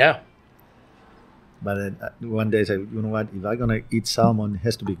discrepancy. Yeah. But then one day I said, you know what? If I'm gonna eat salmon, it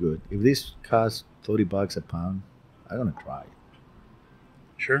has to be good. If this costs $30 a pound, I'm gonna try it.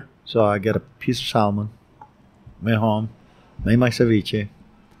 Sure. So I get a piece of salmon, went home, made my ceviche,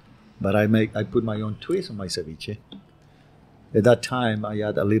 but I put my own twist on my ceviche. At that time, I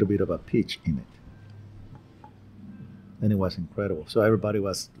had a little bit of a peach in it, and it was incredible. So everybody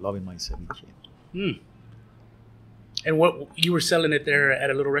was loving my ceviche. Hmm. And what you were selling it there at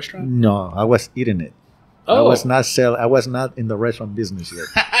a little restaurant? No, I was eating it. Oh. I was not in the restaurant business yet.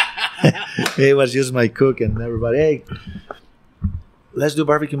 It was just my cook and everybody. Hey, let's do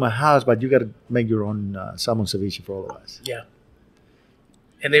barbecue in my house, but you got to make your own salmon ceviche for all of us. Yeah.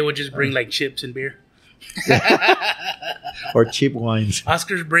 And they would just bring like chips and beer. Or cheap wines.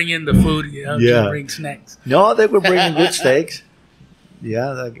 Oscar's bringing the food. Just bring snacks. No, they were bringing good steaks.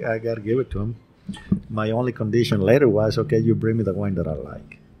 Yeah, I got to give it to them. My only condition later was, okay, you bring me the wine that I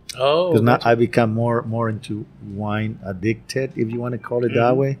like. Oh. Because now I become more into wine addicted, if you want to call it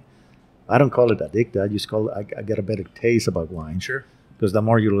that way. I don't call it addicted. I just call it, I get a better taste about wine. Sure. Because the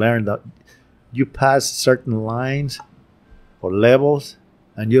more you learn, that you pass certain lines or levels,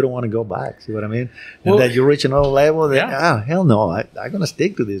 and you don't want to go back. See what I mean? And then you reach another level, then, hell no, I'm going to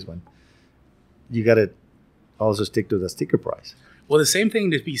stick to this one. You got to also stick to the sticker price. Well, the same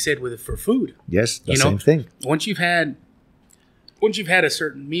thing to be said for food. Yes, the same thing. Once you've had a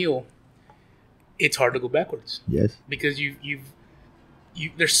certain meal, it's hard to go backwards. Yes. Because you've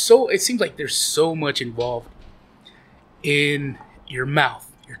it seems like there's so much involved in your mouth,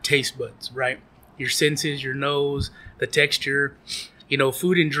 your taste buds, right? Your senses, your nose, the texture,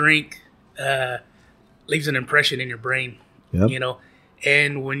 food and drink leaves an impression in your brain, Yep.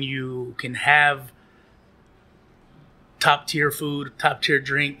 and when you can have top tier food, top tier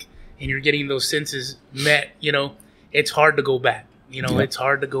drink, and you're getting those senses met, it's hard to go back. Yep. It's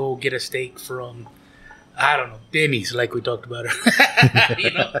hard to go get a steak from, I don't know, Denny's, like we talked about.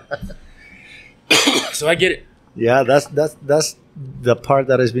 So I get it. Yeah, that's the part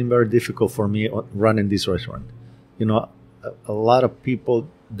that has been very difficult for me running this restaurant. A lot of people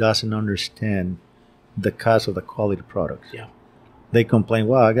doesn't understand the cost of the quality products. Yeah. They complain,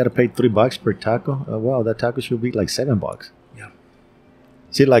 "Wow, I got to pay $3 per taco. Wow, that taco should be like $7." Yeah.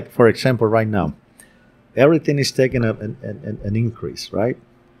 See, like for example, right now, everything is taking an increase, right?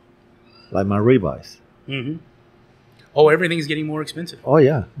 Like my ribeyes. Mm-hmm. Oh, everything's getting more expensive. Oh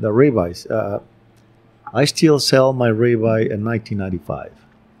yeah, the ribeyes. I still sell my ribeye in $19.95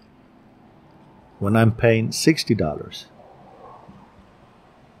 when I'm paying $60.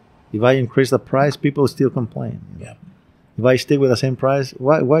 If I increase the price, people still complain. Yeah. If I stick with the same price,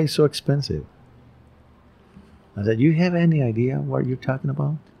 why so expensive? I said, you have any idea what you're talking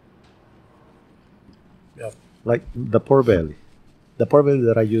about? Yeah. Like the pork belly. The pork belly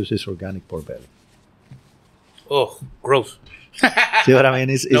that I use is organic pork belly. Oh, gross. See what I mean?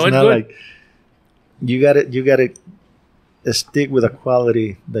 It's No, it's not good. like you gotta stick with a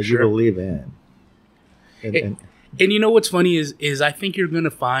quality that you Sure. believe in. And And you know what's funny is I think you're going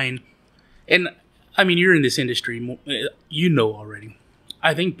to find, and I mean, you're in this industry, already.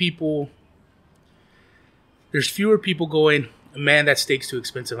 I think there's fewer people going, man, that steak's too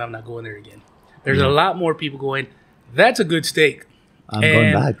expensive, I'm not going there again. There's a lot more people going, that's a good steak. I'm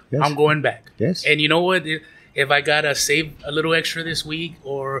going back. Yes. I'm going back. Yes. And you know what? If I got to save a little extra this week,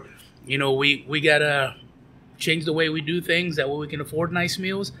 or, we got to change the way we do things, that way we can afford nice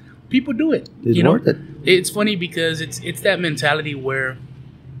meals, people do it. It's worth it. It's funny because it's that mentality where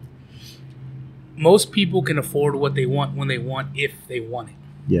most people can afford what they want when they want, if they want it.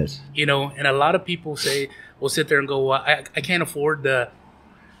 Yes. And a lot of people will sit there and go, well, I can't afford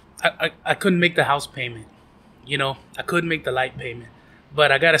I couldn't make the house payment. I couldn't make the light payment,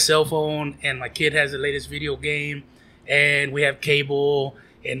 but I got a cell phone and my kid has the latest video game and we have cable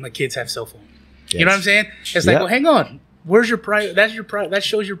and my kids have cell phone. Yes. You know what I'm saying? It's like, well, hang on. Where's your that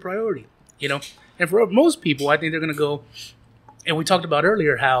shows your priority, And for most people, I think they're going to go, and we talked about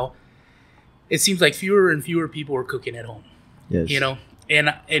earlier how it seems like fewer and fewer people are cooking at home. Yes.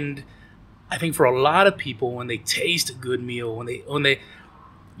 And I think for a lot of people, when they taste a good meal, when they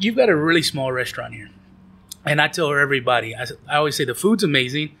you've got a really small restaurant here. And I tell everybody, I always say the food's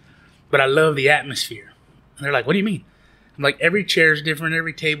amazing, but I love the atmosphere. And they're like, what do you mean? I'm like, every chair's different,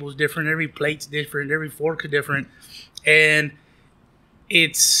 every table's different, every plate's different, every fork's different. And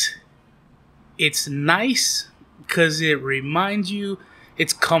it's nice because it reminds you,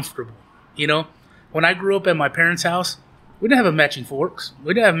 it's comfortable. When I grew up at my parents' house, we didn't have matching forks.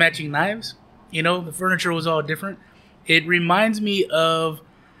 We didn't have matching knives. The furniture was all different. It reminds me of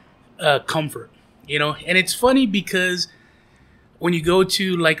comfort, And it's funny because when you go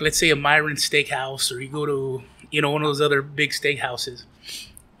to, like, let's say a Myron Steakhouse, or you go to, one of those other big steakhouses,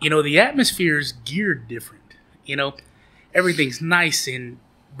 the atmosphere is geared different. Everything's nice and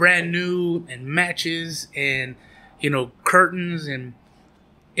brand new and matches and, curtains, and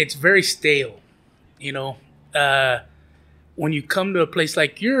it's very stale. When you come to a place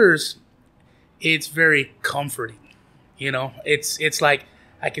like yours, it's very comforting. It's like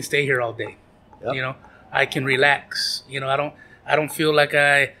I can stay here all day. Yep. I can relax. I don't feel like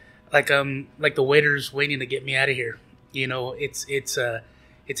like the waiter's waiting to get me out of here. It's a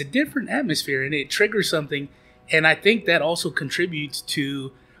different atmosphere, and it triggers something. And I think that also contributes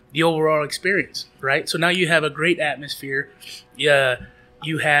to the overall experience, right? So now you have a great atmosphere.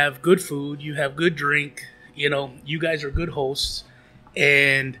 You have good food. You have good drink. You guys are good hosts,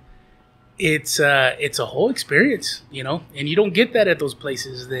 and it's a whole experience. And you don't get that at those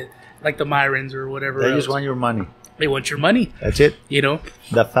places that, like the Myrons or whatever. They just else. want your money. They want your money. That's it.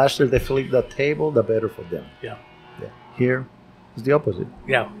 The faster they flip the table, the better for them. Yeah. Here, it's the opposite.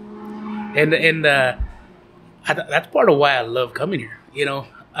 Yeah. And that's part of why I love coming here.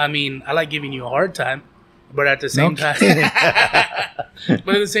 I mean, I like giving you a hard time, but at the same time,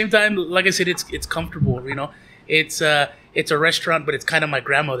 but at the same time, like I said, it's comfortable. It's a restaurant, but it's kind of my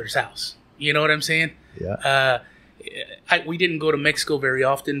grandmother's house. You know what I'm saying? Yeah. We didn't go to Mexico very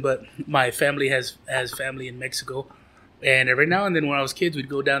often, but my family has family in Mexico, and every now and then when I was kids, we'd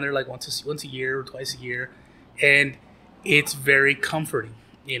go down there like once a year or twice a year, and it's very comforting.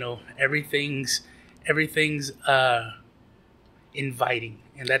 Everything's inviting,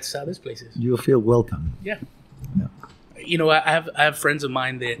 and that's how this place is. You feel welcome. Yeah. Yeah. I have friends of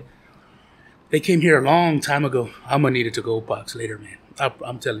mine that they came here a long time ago. I'm gonna need a to-go box later, man.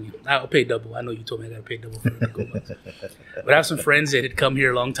 I'm telling you, I'll pay double. I know you told me I gotta pay double for the to-go box. But I have some friends that had come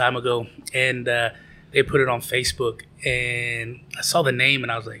here a long time ago, and they put it on Facebook, and I saw the name,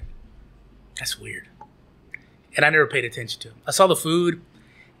 and I was like, that's weird. And I never paid attention to it. I saw the food,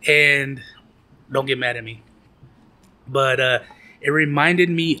 and don't get mad at me, but it reminded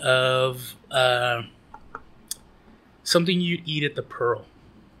me of something you'd eat at the Pearl,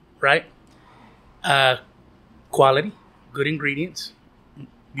 right? Quality, good ingredients,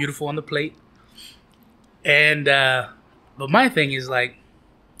 beautiful on the plate. And but my thing is, like,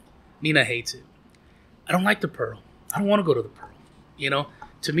 Nina hates it. I don't like the Pearl. I don't want to go to the Pearl.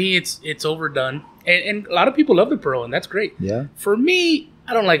 To me, it's overdone. And a lot of people love the Pearl, and that's great. Yeah. For me,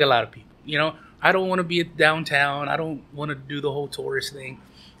 I don't like a lot of people. I don't want to be at downtown. I don't want to do the whole tourist thing.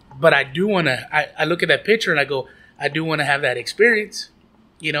 But I do want to. I look at that picture and I go, I do want to have that experience.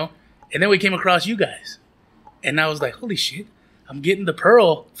 And then we came across you guys, and I was like, holy shit, I'm getting the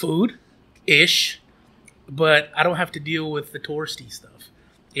Pearl food ish, but I don't have to deal with the touristy stuff.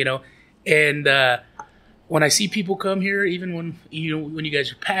 And when I see people come here, even when you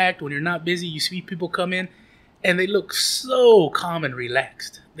guys are packed, when you're not busy, you see people come in, and they look so calm and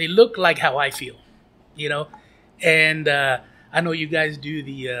relaxed. They look like how I feel, And I know you guys do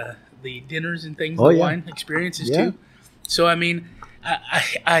the dinners and things, wine experiences too. So I mean,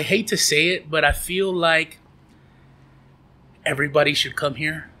 I hate to say it, but I feel like everybody should come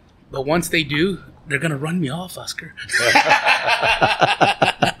here. But once they do, they're gonna run me off, Oscar.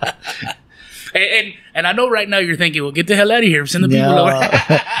 And I know right now you're thinking, well, get the hell out of here. Send the people over.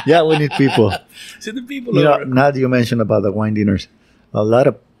 Yeah, we need people. Send the people over. Now that you mentioned about the wine dinners, a lot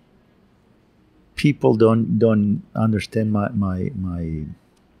of people don't understand my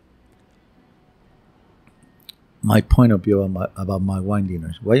point of view about my wine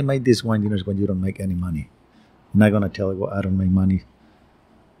dinners. Why you make these wine dinners when you don't make any money? I'm not going to tell you why I don't make money.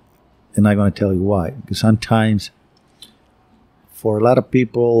 And I'm going to tell you why. Because sometimes, for a lot of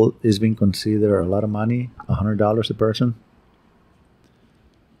people, it's been considered a lot of money, $100 a person.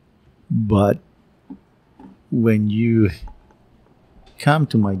 But when you come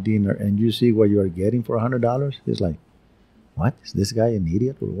to my dinner and you see what you are getting for $100, it's like, what? Is this guy an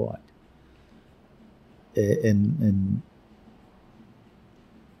idiot or what? And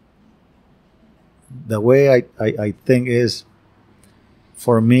the way I think is,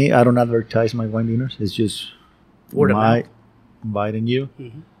 for me, I don't advertise my wine dinners. It's just my inviting you.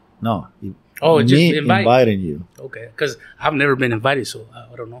 Mm-hmm. No. Just inviting you. Okay, because I've never been invited, so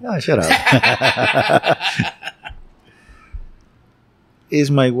I don't know. Yeah, shut up. It's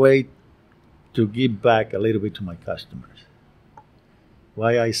my way to give back a little bit to my customers.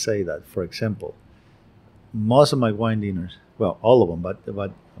 Why I say that? For example, most of my wine dinners, well, all of them,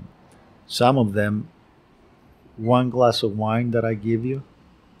 but some of them, one glass of wine that I give you,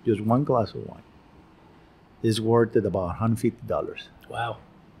 just one glass of wine, is worth it about $150. Wow.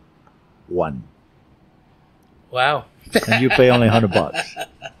 One. Wow. And you pay only $100.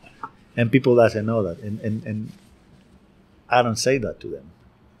 And people doesn't know that. And I don't say that to them.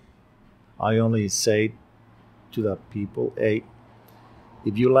 I only say to the people, hey,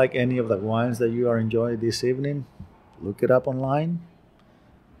 if you like any of the wines that you are enjoying this evening, look it up online.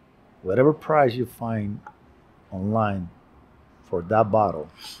 Whatever price you find online for that bottle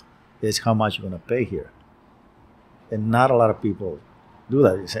is how much you're going to pay here. And not a lot of people do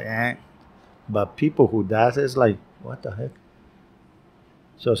that. You say, eh. But people who does it, it's like, what the heck?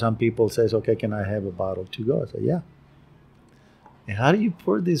 So some people says, okay, can I have a bottle to go? I say, yeah. And how do you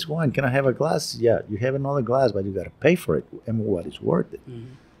pour this wine? Can I have a glass? Yeah, you have another glass, but you got to pay for it and what it's worth it. Mm-hmm.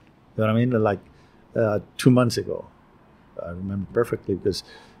 You know what I mean? Like 2 months ago, I remember perfectly, because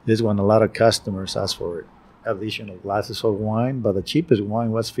this is when a lot of customers asked for additional glasses of wine, but the cheapest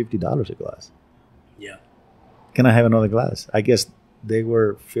wine was $50 a glass. Yeah. Can I have another glass? I guess they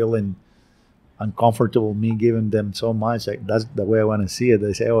were feeling uncomfortable me giving them so much. Like, that's the way I want to see it.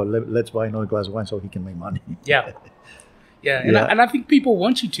 They say, oh, let's buy another glass of wine so he can make money. Yeah. Yeah, and I think people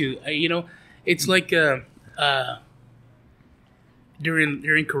want you to. It's like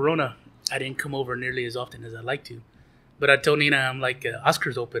during Corona, I didn't come over nearly as often as I'd like to. But I told Nina, I'm like,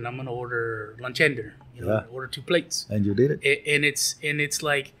 Oscar's open. I'm going to order lunch and dinner. Order 2 plates. And you did it. And it's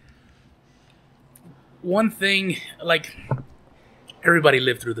like, one thing, like, everybody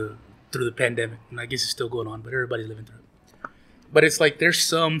lived through the pandemic. And I guess it's still going on, but everybody's living through it. But it's like, there's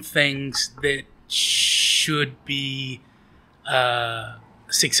some things that should be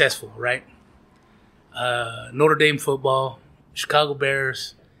successful, right? Notre Dame football, Chicago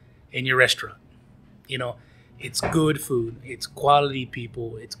Bears, and your restaurant. You know, it's good food, it's quality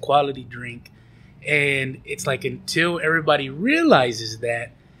people, it's quality drink. And it's like until everybody realizes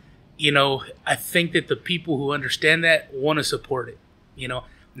that, you know, I think that the people who understand that want to support it, you know,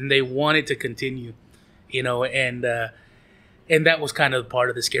 and they want it to continue, you know, and that was kind of part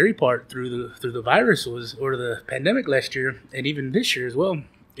of the scary part through the virus was, or the pandemic last year, and even this year as well,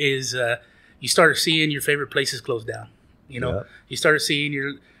 is you started seeing your favorite places close down. You know, yeah. You started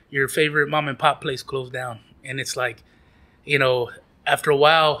seeing your favorite mom and pop place close down, and it's like, you know, after a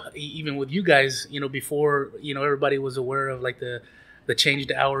while, even with you guys, you know, before, you know, everybody was aware of like the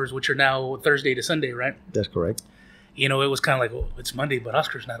changed hours, which are now Thursday to Sunday, right? That's correct. You know, it was kind of like, oh, it's Monday, but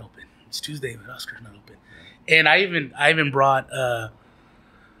Oscar's not open. It's Tuesday, but Oscar's not open. And I even brought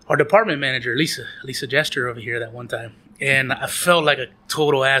our department manager, Lisa Jester, over here that one time, and I felt like a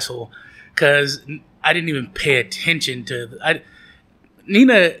total asshole because I didn't even pay attention to.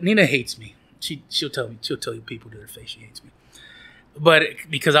 Nina hates me. She'll tell you people to their face she hates me. But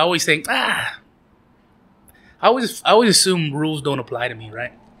because I always think, I always assume rules don't apply to me,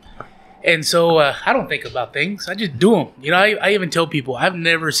 right? And so I don't think about things. I just do them. You know, I even tell people I've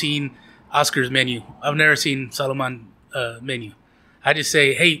never seen Oscar's menu. I've never seen Sal-o-mon menu. I just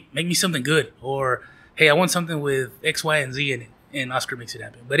say, hey, make me something good. Or, hey, I want something with X, Y, and Z in it. And Oscar makes it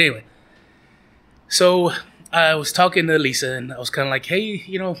happen. But anyway, so I was talking to Lisa, and I was kind of like, hey,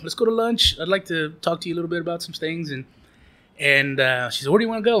 you know, let's go to lunch. I'd like to talk to you a little bit about some things. And she said, where do you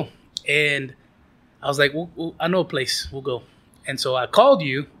want to go? And I was like, well, I know a place. We'll go. And so I called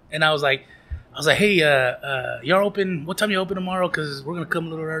you, and I was like, hey, y'all open? What time you open tomorrow? Because we're gonna come a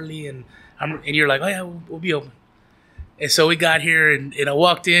little early. And you're like, oh yeah, we'll be open. And so we got here, and I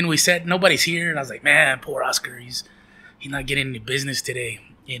walked in. We sat. Nobody's here, and I was like, man, poor Oscar. He's not getting any business today,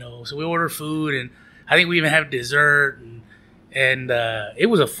 you know. So we ordered food, and I think we even had dessert, and it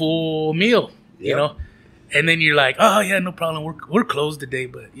was a full meal, you know. And then you're like, oh yeah, no problem. We're closed today,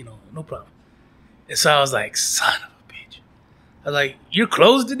 but you know, no problem. And so I was like, son of a bitch. I was like, you're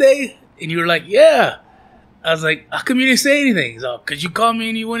closed today? And you were like, yeah. I was like, how come you didn't say anything? He's all, because you called me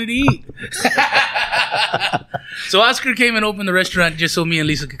and you wanted to eat. So Oscar came and opened the restaurant just so me and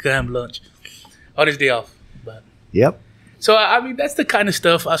Lisa could have lunch on his day off. But yep. So I mean, that's the kind of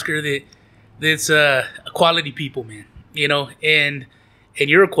stuff, Oscar, that's quality people, man. You know, and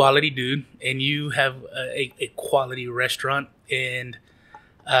you're a quality dude, and you have a quality restaurant, and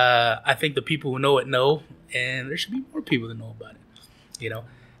I think the people who know it know, and there should be more people that know about it. You know,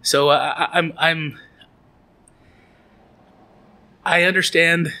 so I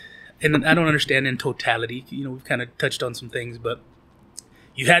understand, and I don't understand in totality. You know, we've kind of touched on some things, but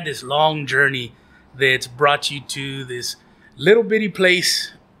you had this long journey that's brought you to this little bitty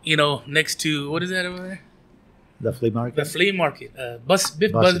place, you know, next to, what is that over there? The flea market? The flea market.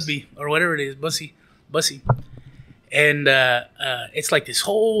 Busby, or whatever it is, Bussy. And it's like this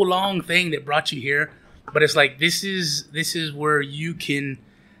whole long thing that brought you here. But it's like, this is where you can,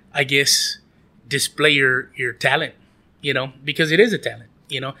 I guess, display your talent, you know, because it is a talent,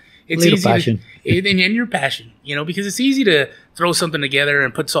 you know. It's easy passion. And your passion, you know, because it's easy to throw something together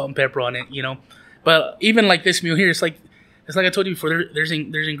and put salt and pepper on it, you know. But even like this meal here, it's like I told you before, there's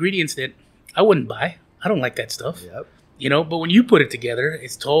ingredients that I wouldn't buy. I don't like that stuff, yep. You know. But when you put it together,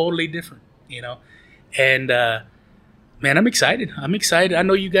 it's totally different, you know. And man, I'm excited. I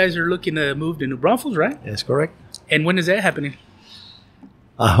know you guys are looking to move to New Braunfels, right? That's correct. And when is that happening?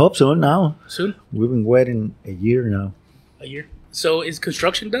 I hope so. Now. Soon? We've been waiting a year now. A year? So is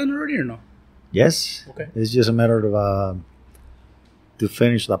construction done already or no? Yes. Okay. It's just a matter of to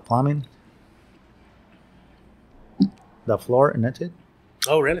finish the plumbing, the floor, and that's it.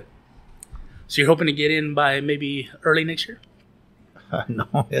 Oh, really? So you're hoping to get in by maybe early next year? No,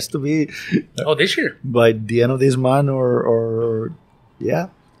 it has to be. This year? By the end of this month, or yeah.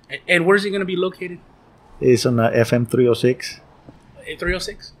 And where's it going to be located? It's on FM 306.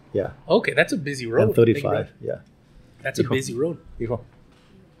 306? Yeah. Okay, that's a busy road. And 35, yeah. That's a busy road.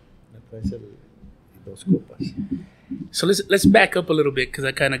 So let's back up a little bit because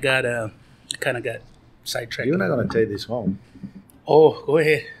I kind of got sidetracked. You're not going to take this home. Oh, go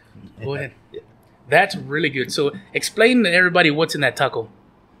ahead. Go ahead. Yeah. That's really good. So explain to everybody what's in that taco.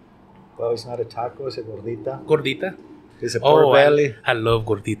 Well, it's not a taco. It's a gordita. Gordita? It's a pork belly. I love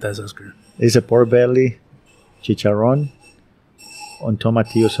gorditas, Oscar. It's a pork belly, chicharron, on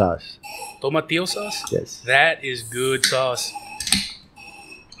tomatillo sauce. Tomatillo sauce? Yes. That is good sauce.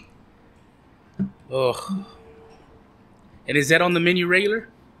 Oh. And is that on the menu regular?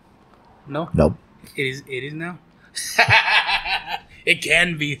 No? Nope. It is now? It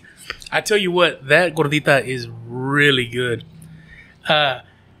can be. I tell you what, that gordita is really good.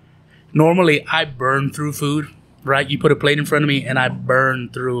 Normally, I burn through food, right? You put a plate in front of me, and I burn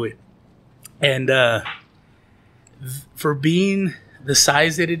through it. And for being the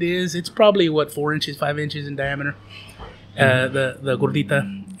size that it is, it's probably, 4 inches, 5 inches in diameter, the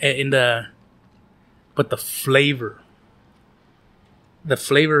gordita. But the flavor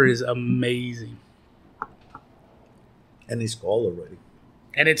is amazing. And it's cold already.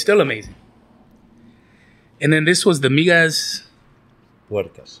 And it's still amazing. And then this was the migas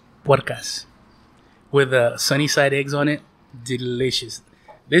puercas with sunny side eggs on it. Delicious.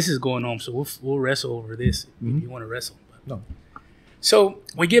 This is going home, so we'll wrestle over this if you want to wrestle. No. So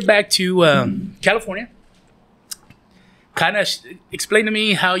we get back to California. Kind of explain to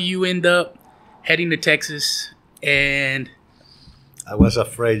me how you end up heading to Texas. And I was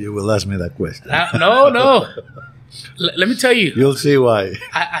afraid you will ask me that question. No. Let me tell you. You'll see why.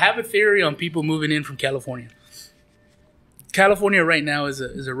 I have a theory on people moving in from California. California right now is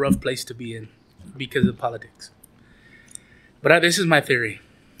a rough place to be in because of politics. But this is my theory.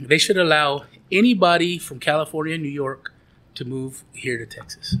 They should allow anybody from California, New York, to move here to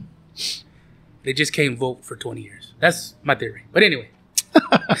Texas. They just can't vote for 20 years. That's my theory. But anyway.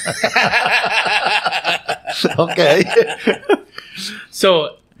 Okay.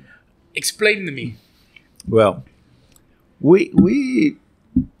 So, explain to me. Well, we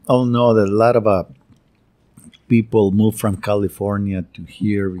all know that a lot of people move from California to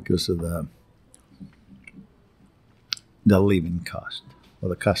here because of the living cost, or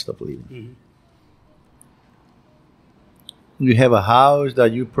the cost of living. Mm-hmm. You have a house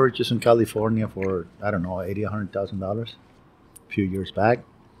that you purchased in California for, I don't know, $100,000 a few years back.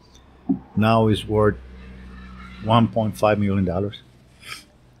 Now it's worth $1.5 million.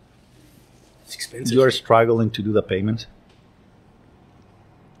 It's expensive. You are struggling to do the payments.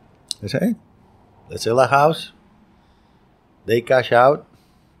 They say, hey, let's sell a house. They cash out.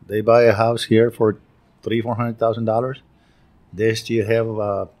 They buy a house here for $300,000-$400,000. They still have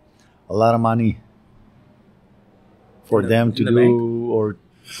a lot of money for them to do, or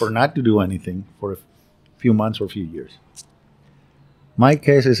for not to do anything for a few months or a few years. My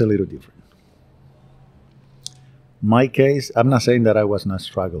case is a little different. My case, I'm not saying that I was not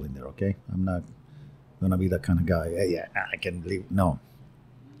struggling there, okay? I'm not going to be that kind of guy. Yeah, I can leave. No.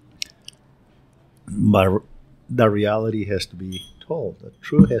 But the reality has to be told. The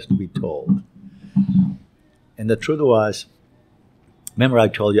truth has to be told. And the truth was, remember I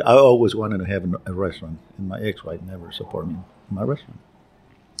told you, I always wanted to have a restaurant, and my ex-wife never supported me in my restaurant.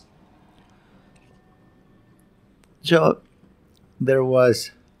 So there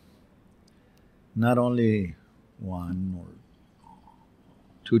was not only one or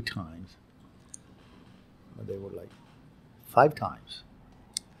two times, but they were like 5 times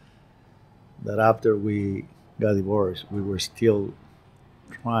that after we got divorced, we were still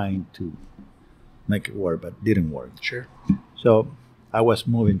trying to make it work, but didn't work. Sure. So I was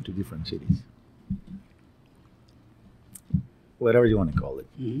moving to different cities, whatever you want to call it.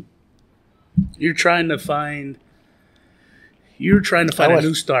 Mm-hmm. You're trying to find a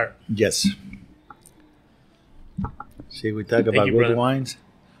new start. Yes. See, we talk about you, good brother. wines.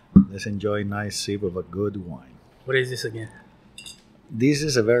 Let's enjoy a nice sip of a good wine. What is this again? This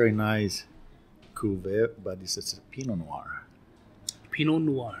is a very nice cuvee, but this is a Pinot Noir. Pinot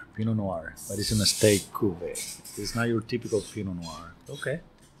Noir. Pinot Noir, but it's in a steak cuvee. It's not your typical Pinot Noir. Okay.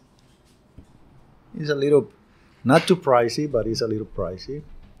 It's a little, not too pricey, but it's a little pricey.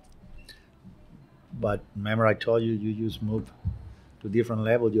 But remember I told you, you just move to a different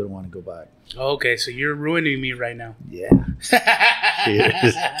level, you don't want to go back. Okay, so you're ruining me right now. Yeah.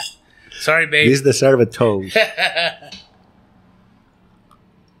 Cheers. Sorry, babe. This deserves a toast.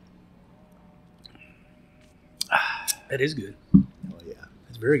 That is good. Oh, yeah.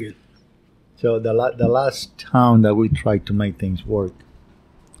 That's very good. So the last town that we tried to make things work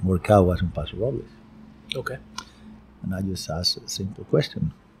out was in Paso Robles. Okay. And I just asked a simple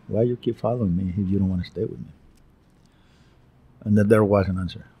question. Why you keep following me if you don't want to stay with me? And then there was an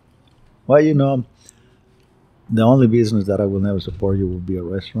answer. Well, the only business that I will never support you will be a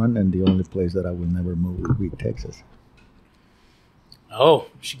restaurant, and the only place that I will never move will be Texas. Oh,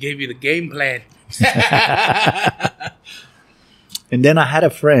 she gave you the game plan. And then I had a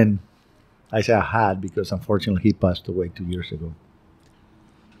friend. I say I had because unfortunately he passed away 2 years ago.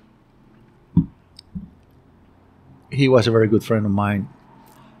 He was a very good friend of mine.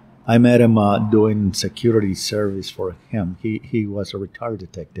 I met him doing security service for him. He was a retired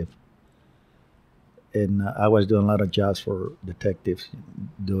detective. And I was doing a lot of jobs for detectives,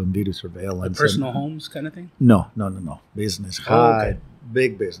 doing video surveillance. Like personal homes kind of thing? No. Business, Okay.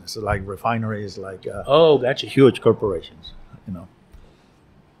 big business, like refineries, like Gotcha. huge corporations, you know.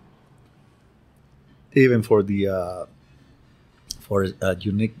 Even for the for a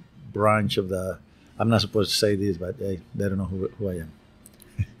unique branch of the, I'm not supposed to say this, but hey, they don't know who I am.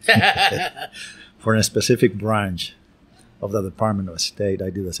 For a specific branch of the Department of State, I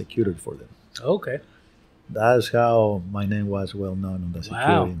did the security for them. Okay. That's how my name was well known in the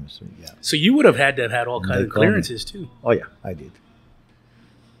security Wow. industry. Yeah. So you would have had to have had all And kinds they of call me. clearances too. Oh yeah, I did.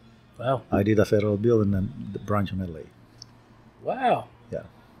 Wow. I did a federal building in the branch in LA. Wow. Yeah.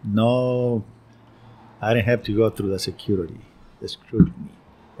 No, I didn't have to go through the security, the scrutiny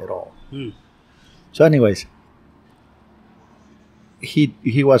at all. Hmm. So, anyways, he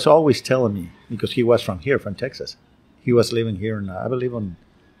was always telling me, because he was from here, from Texas. He was living here in, I believe, on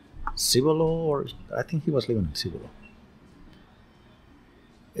Cibolo, or I think he was living in Cibolo.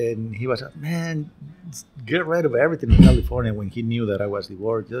 And he was like, man, get rid of everything in California. When he knew that I was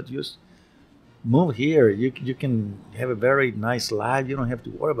divorced, just move here. You can have a very nice life. You don't have to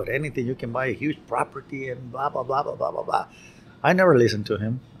worry about anything. You can buy a huge property and blah, blah, blah, blah, blah, blah, blah. I never listened to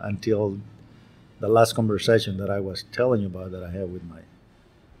him until the last conversation that I was telling you about that I had with my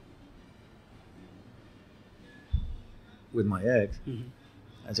ex. Mhm.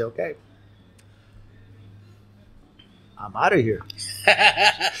 I said, okay, I'm out of here.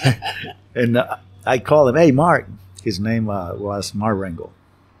 And I called him, hey, Mark. His name was Mark Rangel.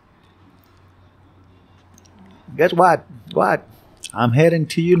 Guess what? What? I'm heading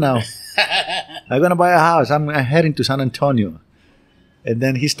to you now. I'm going to buy a house. I'm heading to San Antonio. And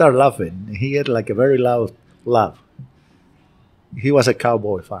then he started laughing. He had like a very loud laugh. He was a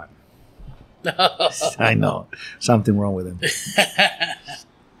Cowboy fan. I know. Something wrong with him.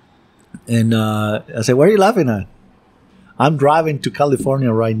 And I said, what are you laughing at? I'm driving to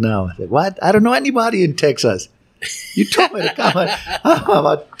California right now. I said, what? I don't know anybody in Texas. You told me to come. I'm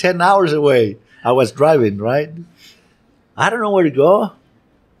about 10 hours away. I was driving, right? I don't know where to go.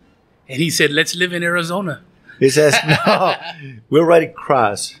 And he said, let's live in Arizona. He says, no, we already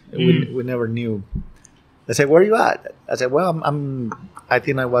crossed. We never knew. I said, where are you at? I said, well, I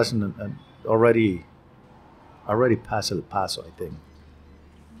think I wasn't already past El Paso, I think.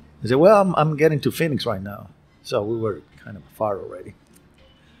 He said, well, I'm getting to Phoenix right now. So we were kind of far already. I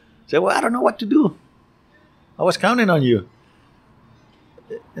said, well, I don't know what to do. I was counting on you.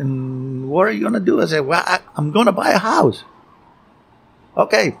 And what are you going to do? I said, well, I'm going to buy a house.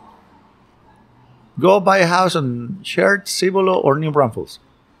 Okay. Go buy a house on Sheridan, Cibolo, or New Braunfels.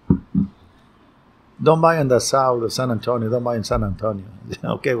 Don't buy in the south of San Antonio. Don't buy in San Antonio.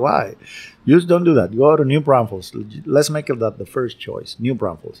 Okay, why? You just don't do that. Go to New Braunfels. Let's make it that the first choice, New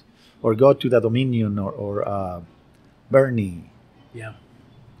Braunfels. Or go to the Dominion or Bernie. Yeah.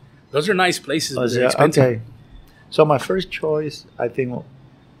 Those are nice places, but they're expensive. Okay. So my first choice, I think,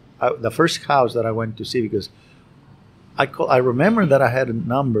 the first house that I went to see, because I remember that I had a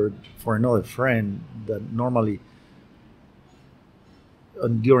number for another friend that normally,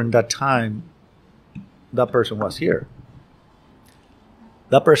 during that time, that person was here.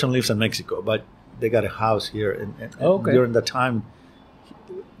 That person lives in Mexico, but they got a house here. And Okay. During that time,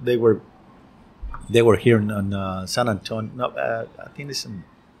 they were here in San Antonio. No, I think it's in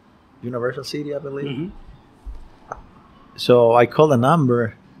Universal City, I believe. Mm-hmm. So I called a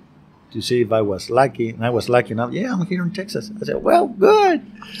number to see if I was lucky, and I was lucky enough. Yeah, I'm here in Texas. I said, well, good.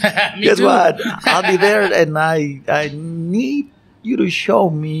 Guess too. what? I'll be there, and I need you to show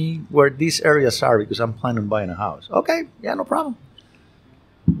me where these areas are because I'm planning on buying a house. Okay, yeah, no problem.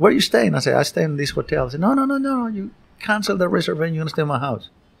 Where are you staying? I said, I stay in this hotel. I said, no. You cancel the reservation. You're going to stay in my house.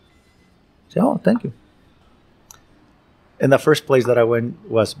 I said, oh, thank you. And the first place that I went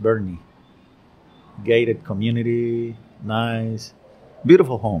was Bernie. Gated community, nice,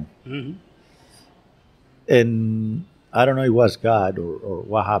 beautiful home. Mm-hmm. And I don't know if it was God or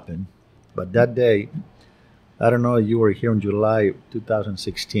what happened, but that day, I don't know if you were here in July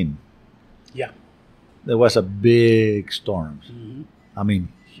 2016. Yeah. There was a big storm. Mm-hmm. I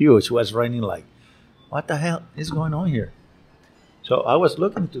mean, huge. It was raining like, what the hell is going on here? So I was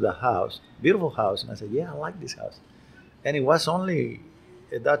looking to the house, beautiful house, and I said, yeah, I like this house. And it was only,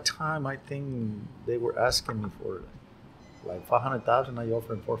 at that time, I think they were asking me for like 500,000. I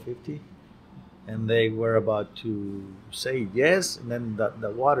offered 450. And they were about to say yes, and then the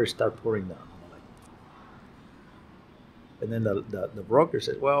water started pouring down. And then the broker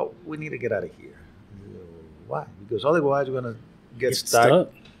said, well, we need to get out of here. Why? Because otherwise we're going to get stuck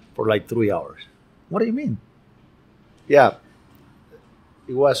for like 3 hours. What do you mean? Yeah.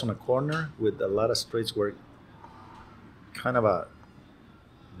 it was on a corner with a lot of streets where kind of a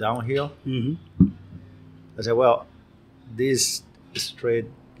downhill. Mm-hmm. I said, well, this street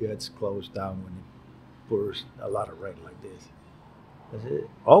gets closed down when it pours a lot of rain like this. I said,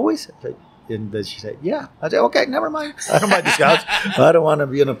 always? I said, and then she said, yeah. I said, okay, never mind. I don't mind this house. I don't want to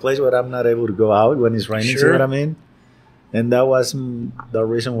be in a place where I'm not able to go out when it's raining. See what I mean? And that was the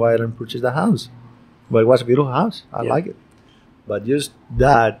reason why I didn't purchase the house. But it was a beautiful house. I like it. But just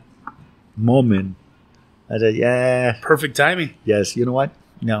that moment, I said, yeah. Perfect timing. Yes. You know what?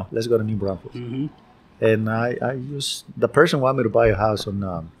 No, let's go to New Braunfels. Mm-hmm. And I used, the person wanted me to buy a house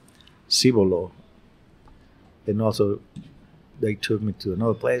on Cibolo. And also, they took me to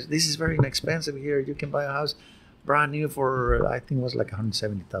another place. This is very inexpensive here. You can buy a house brand new for, I think it was like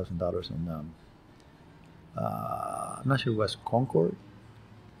 $170,000. And I'm not sure it was Concord.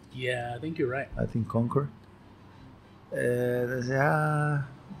 Yeah, I think you're right. I think Concord. I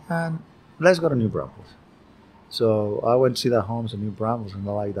said, let's go to New Braunfels. So I went to see the homes in New Braunfels and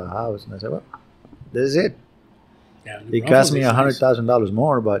I liked the house. And I said, well, this is it. Yeah, It cost me $100,000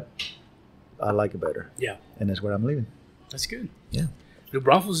 more, but I like it better. Yeah. And that's where I'm living. That's good. Yeah. New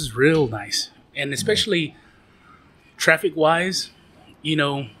Braunfels is real nice. And especially traffic-wise, you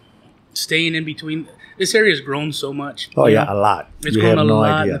know, staying in between. This area has grown so much. Oh, yeah, know? a lot. It's grown a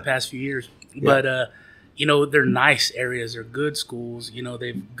lot in the past few years. Yeah. But, you know, they're nice areas. They're good schools. You know, they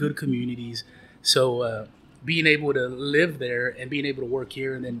have good communities. So being able to live there and being able to work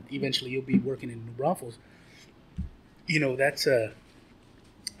here, and then eventually you'll be working in New Braunfels, you know, that's a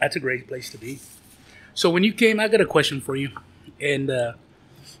great place to be. So when you came, I got a question for you. And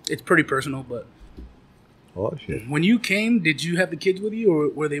it's pretty personal, but oh, shit. When you came, did you have the kids with you or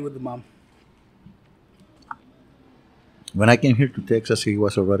were they with the mom? When I came here to Texas, he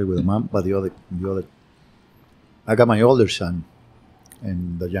was already with the mom, but the other, I got my older son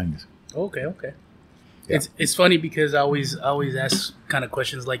and the youngest. Okay. Yeah. It's funny because I always ask kind of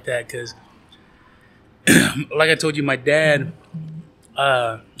questions like that because, like I told you, my dad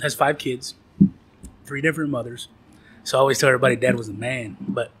has 5 kids, 3 different mothers. So I always tell everybody Dad was a man.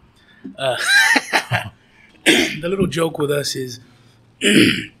 But the little joke with us is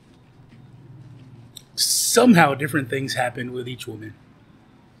somehow different things happened with each woman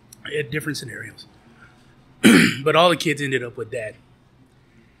at different scenarios. But all the kids ended up with Dad.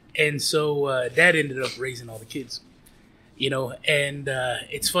 And so Dad ended up raising all the kids, you know, and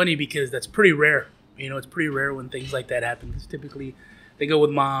it's funny because that's pretty rare. You know, it's pretty rare when things like that happen because typically they go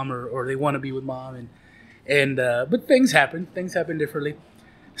with mom or they want to be with mom. But things happen. Things happen differently.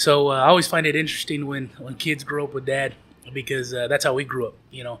 So I always find it interesting when kids grow up with Dad because that's how we grew up,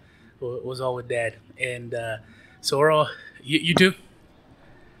 you know, it was all with Dad. And so we're all, you too?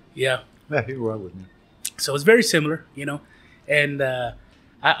 Yeah. Yeah, he grew up with me. So it's very similar, you know, and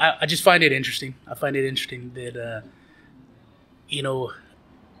I just find it interesting. I find it interesting that, you know,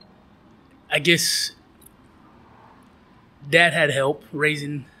 I guess Dad had help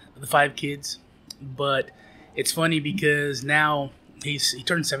raising the 5 kids, but it's funny because now he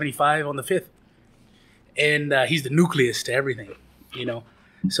turned 75 on the 5th, and he's the nucleus to everything, you know.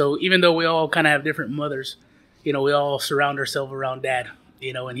 So even though we all kind of have different mothers, you know, we all surround ourselves around Dad,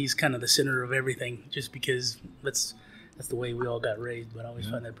 you know, and he's kind of the center of everything just because that's the way we all got raised. But I always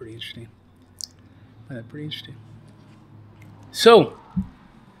find that pretty interesting. So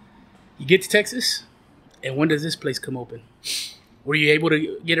you get to Texas, and when does this place come open? Were you able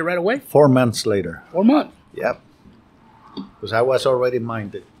to get it right away? 4 months later. 4 months? Yep. Because I was already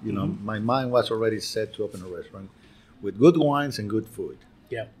minded. You know, my mind was already set to open a restaurant with good wines and good food.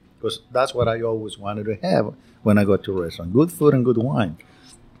 Yeah. Because that's what I always wanted to have when I go to a restaurant. Good food and good wine.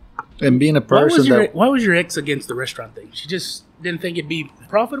 And being a person why was your ex against the restaurant thing? She just didn't think it'd be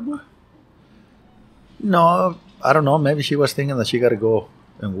profitable? No, I don't know. Maybe she was thinking that she got to go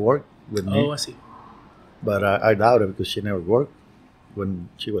and work with me. Oh, I see. But I doubt it because she never worked. When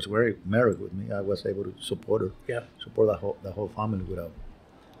she was married with me, I was able to support her. Yeah. Support the whole family without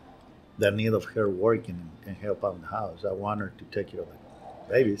the need of her working and help out in the house. I want her to take care of the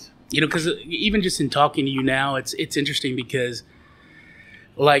babies. You know, because even just in talking to you now, it's interesting because,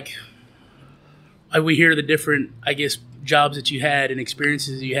 like, we hear the different, I guess, jobs that you had and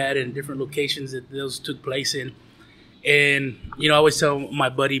experiences you had in different locations that those took place in. And, you know, I always tell my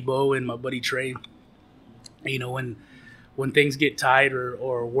buddy Bo and my buddy Trey, you know, when things get tight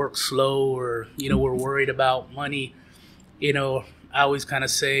or work slow or, you know, we're worried about money, you know, I always kind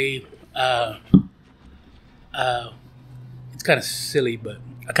of say, it's kind of silly, but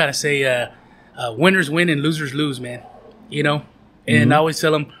I kind of say winners win and losers lose, man, you know. And I always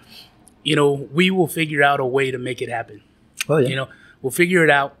tell them, you know, we will figure out a way to make it happen. Oh, yeah. You know, We'll figure it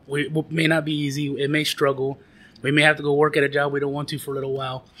out. It may not be easy. It may struggle. We may have to go work at a job we don't want to for a little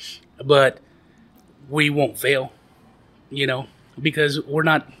while, but we won't fail, because we're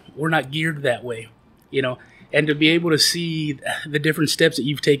not geared that way, and to be able to see the different steps that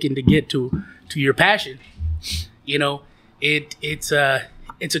you've taken to get to your passion, it's a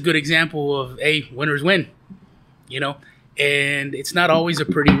good example of winners win, and it's not always a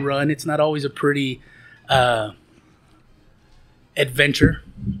pretty run. It's not always a pretty adventure,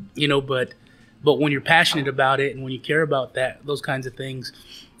 but when you're passionate about it and when you care about those kinds of things,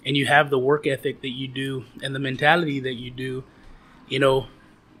 and you have the work ethic that you do and the mentality that you do,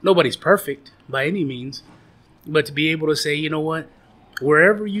 nobody's perfect by any means, but to be able to say, you know what,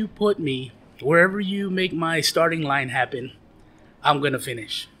 wherever you put me, wherever you make my starting line happen, I'm going to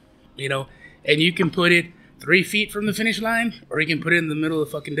finish, and you can put it 3 feet from the finish line, or you can put it in the middle of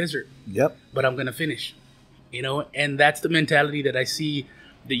the fucking desert. Yep. But I'm going to finish, and that's the mentality that I see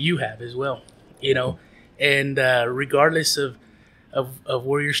that you have as well, and regardless of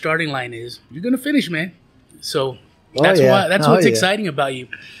where your starting line is, you're going to finish, man. So that's what's exciting about you,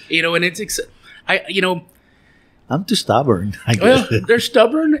 and it's, I'm too stubborn, I guess. Well, they're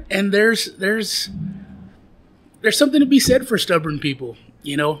stubborn, and there's something to be said for stubborn people,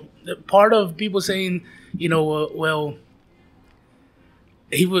 part of people saying, well,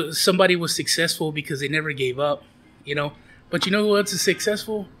 somebody was successful because they never gave up, but who else is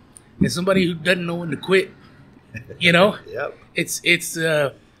successful? It's somebody who doesn't know when to quit, Yep. It's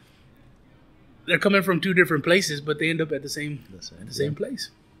they're coming from two different places, but they end up at the same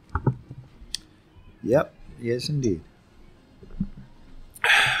place. Yep. Yes, indeed.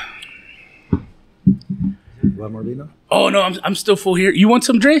 One more vino? Oh no, I'm still full here. You want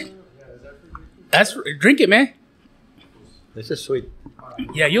some drink? Drink it, man. This is sweet.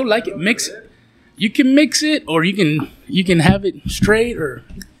 Yeah, you'll like it. Mix it. You can mix it, or you can have it straight. Or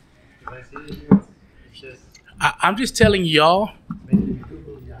I'm just telling y'all,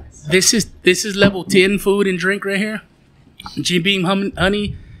 this is level 10 food and drink right here. GMP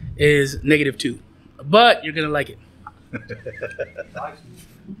honey is -2, but you're gonna like it.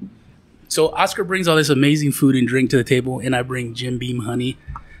 So Oscar brings all this amazing food and drink to the table, and I bring Jim Beam honey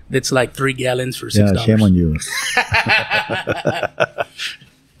that's like 3 gallons for $6. Yeah, shame on you.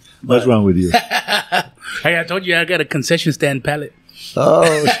 What's wrong with you? Hey, I told you I got a concession stand palate.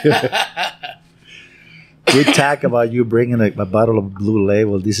 Oh, we talk about you bringing a bottle of Blue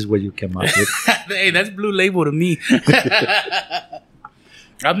Label. This is what you came up with. Hey, that's Blue Label to me.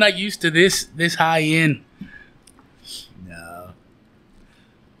 I'm not used to this high end. No,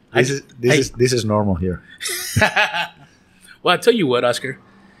 this is normal here. Well, I tell you what, Oscar,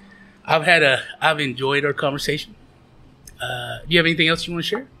 I've enjoyed our conversation. Do you have anything else you want to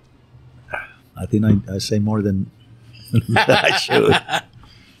share? I think I say more than I should.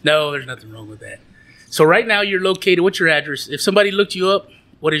 No, there's nothing wrong with that. So right now you're located. What's your address? If somebody looked you up,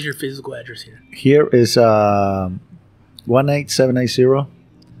 what is your physical address here? Here is 18780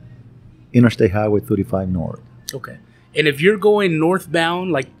 Interstate Highway 35 North. Okay. And if you're going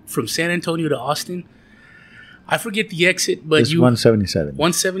northbound, like from San Antonio to Austin, I forget the exit, but it's 177.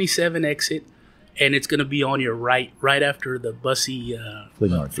 177 exit, and it's going to be on your right after the Bussy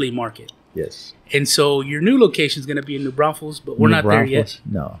flea market. Yes. And so your new location is going to be in New Braunfels, but we're not there yet.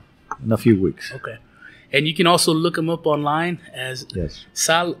 No, in a few weeks. Okay. And you can also look them up online as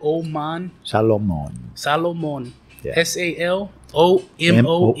Sal-o-mon. Sal-o-mon. Yeah.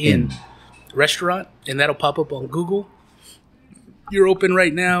 Salomon restaurant, and that'll pop up on Google. You're open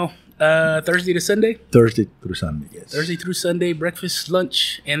right now Thursday to Sunday? Thursday through Sunday, yes. Thursday through Sunday, breakfast,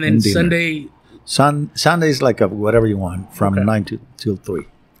 lunch, and then Sunday. Sunday is like whatever you want from 9 till 3.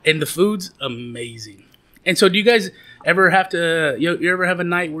 And the food's amazing. And so do you guys ever have to, you ever have a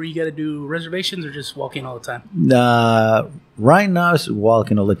night where you got to do reservations or just walk in all the time? Right now it's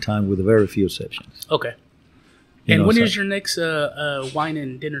walking all the time with very few exceptions. Okay. And when is your next wine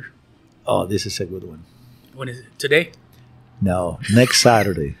and dinner? Oh, this is a good one. When is it? Today? No, next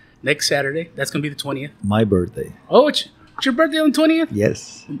Saturday. Next Saturday. That's going to be the 20th. My birthday. Oh, it's your birthday on the 20th?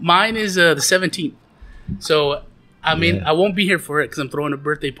 Yes. Mine is the 17th. So, I mean, I won't be here for it because I'm throwing a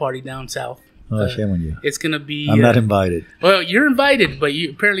birthday party down south. Oh, shame on you. It's going to be... I'm not invited. Well, you're invited, but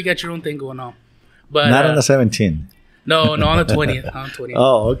you apparently got your own thing going on. But not on the 17th. No, on the 20th. On the 20th.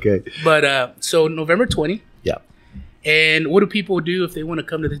 Oh, okay. But, so November 20th. Yeah. And what do people do if they want to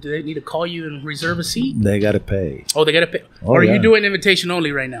come to this? Do they need to call you and reserve a seat? They got to pay. Oh, they got to pay. Or are you doing invitation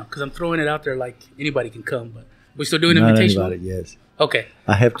only right now? Because I'm throwing it out there like anybody can come. But we still doing invitation only? Yes. Okay.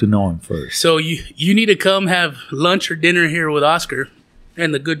 I have to know him first. So you need to come have lunch or dinner here with Oscar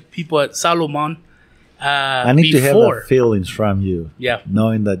and the good people at Sal-o-mon. I need to have the feelings from you. Yeah.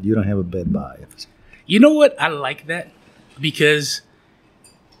 Knowing that you don't have a bad vibe. You know what? I like that because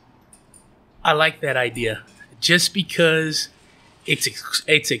I like that idea. Just because it's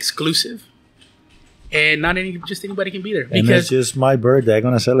exclusive and not just anybody can be there. And it's just my birthday. I'm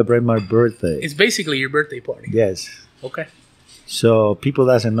going to celebrate my birthday. It's basically your birthday party. Yes. Okay. So people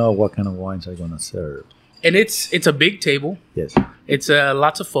doesn't know what kind of wines I'm going to serve. And it's a big table. Yes. It's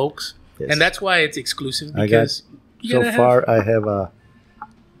lots of folks. Yes. And that's why it's exclusive because I have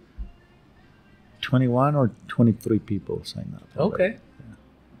 21 or 23 people signed up. Okay.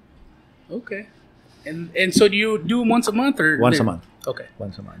 Yeah. Okay. And so do you do them once a month or once a month? Okay.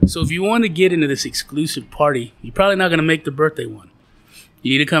 Once a month. So if you want to get into this exclusive party, you're probably not going to make the birthday one.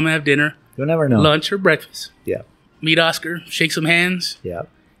 You need to come and have dinner. You never know. Lunch or breakfast. Yeah. Meet Oscar, shake some hands. Yeah.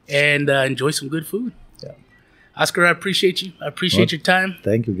 And enjoy some good food. Yeah. Oscar, I appreciate you. I appreciate your time.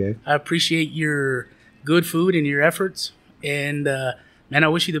 Thank you, Gabe. I appreciate your good food and your efforts. And, man, I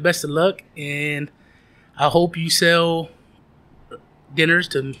wish you the best of luck. And I hope you sell dinners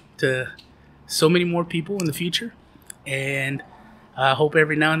to so many more people in the future. And I hope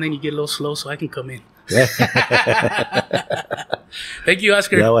every now and then you get a little slow so I can come in. Yeah. Thank you,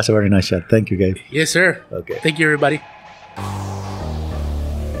 Oscar. That was a very nice shot. Thank you, Gabe. Yes, sir. Okay. Thank you, everybody.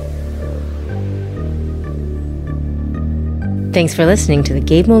 Thanks for listening to the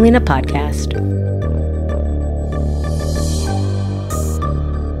Gabe Molina Podcast.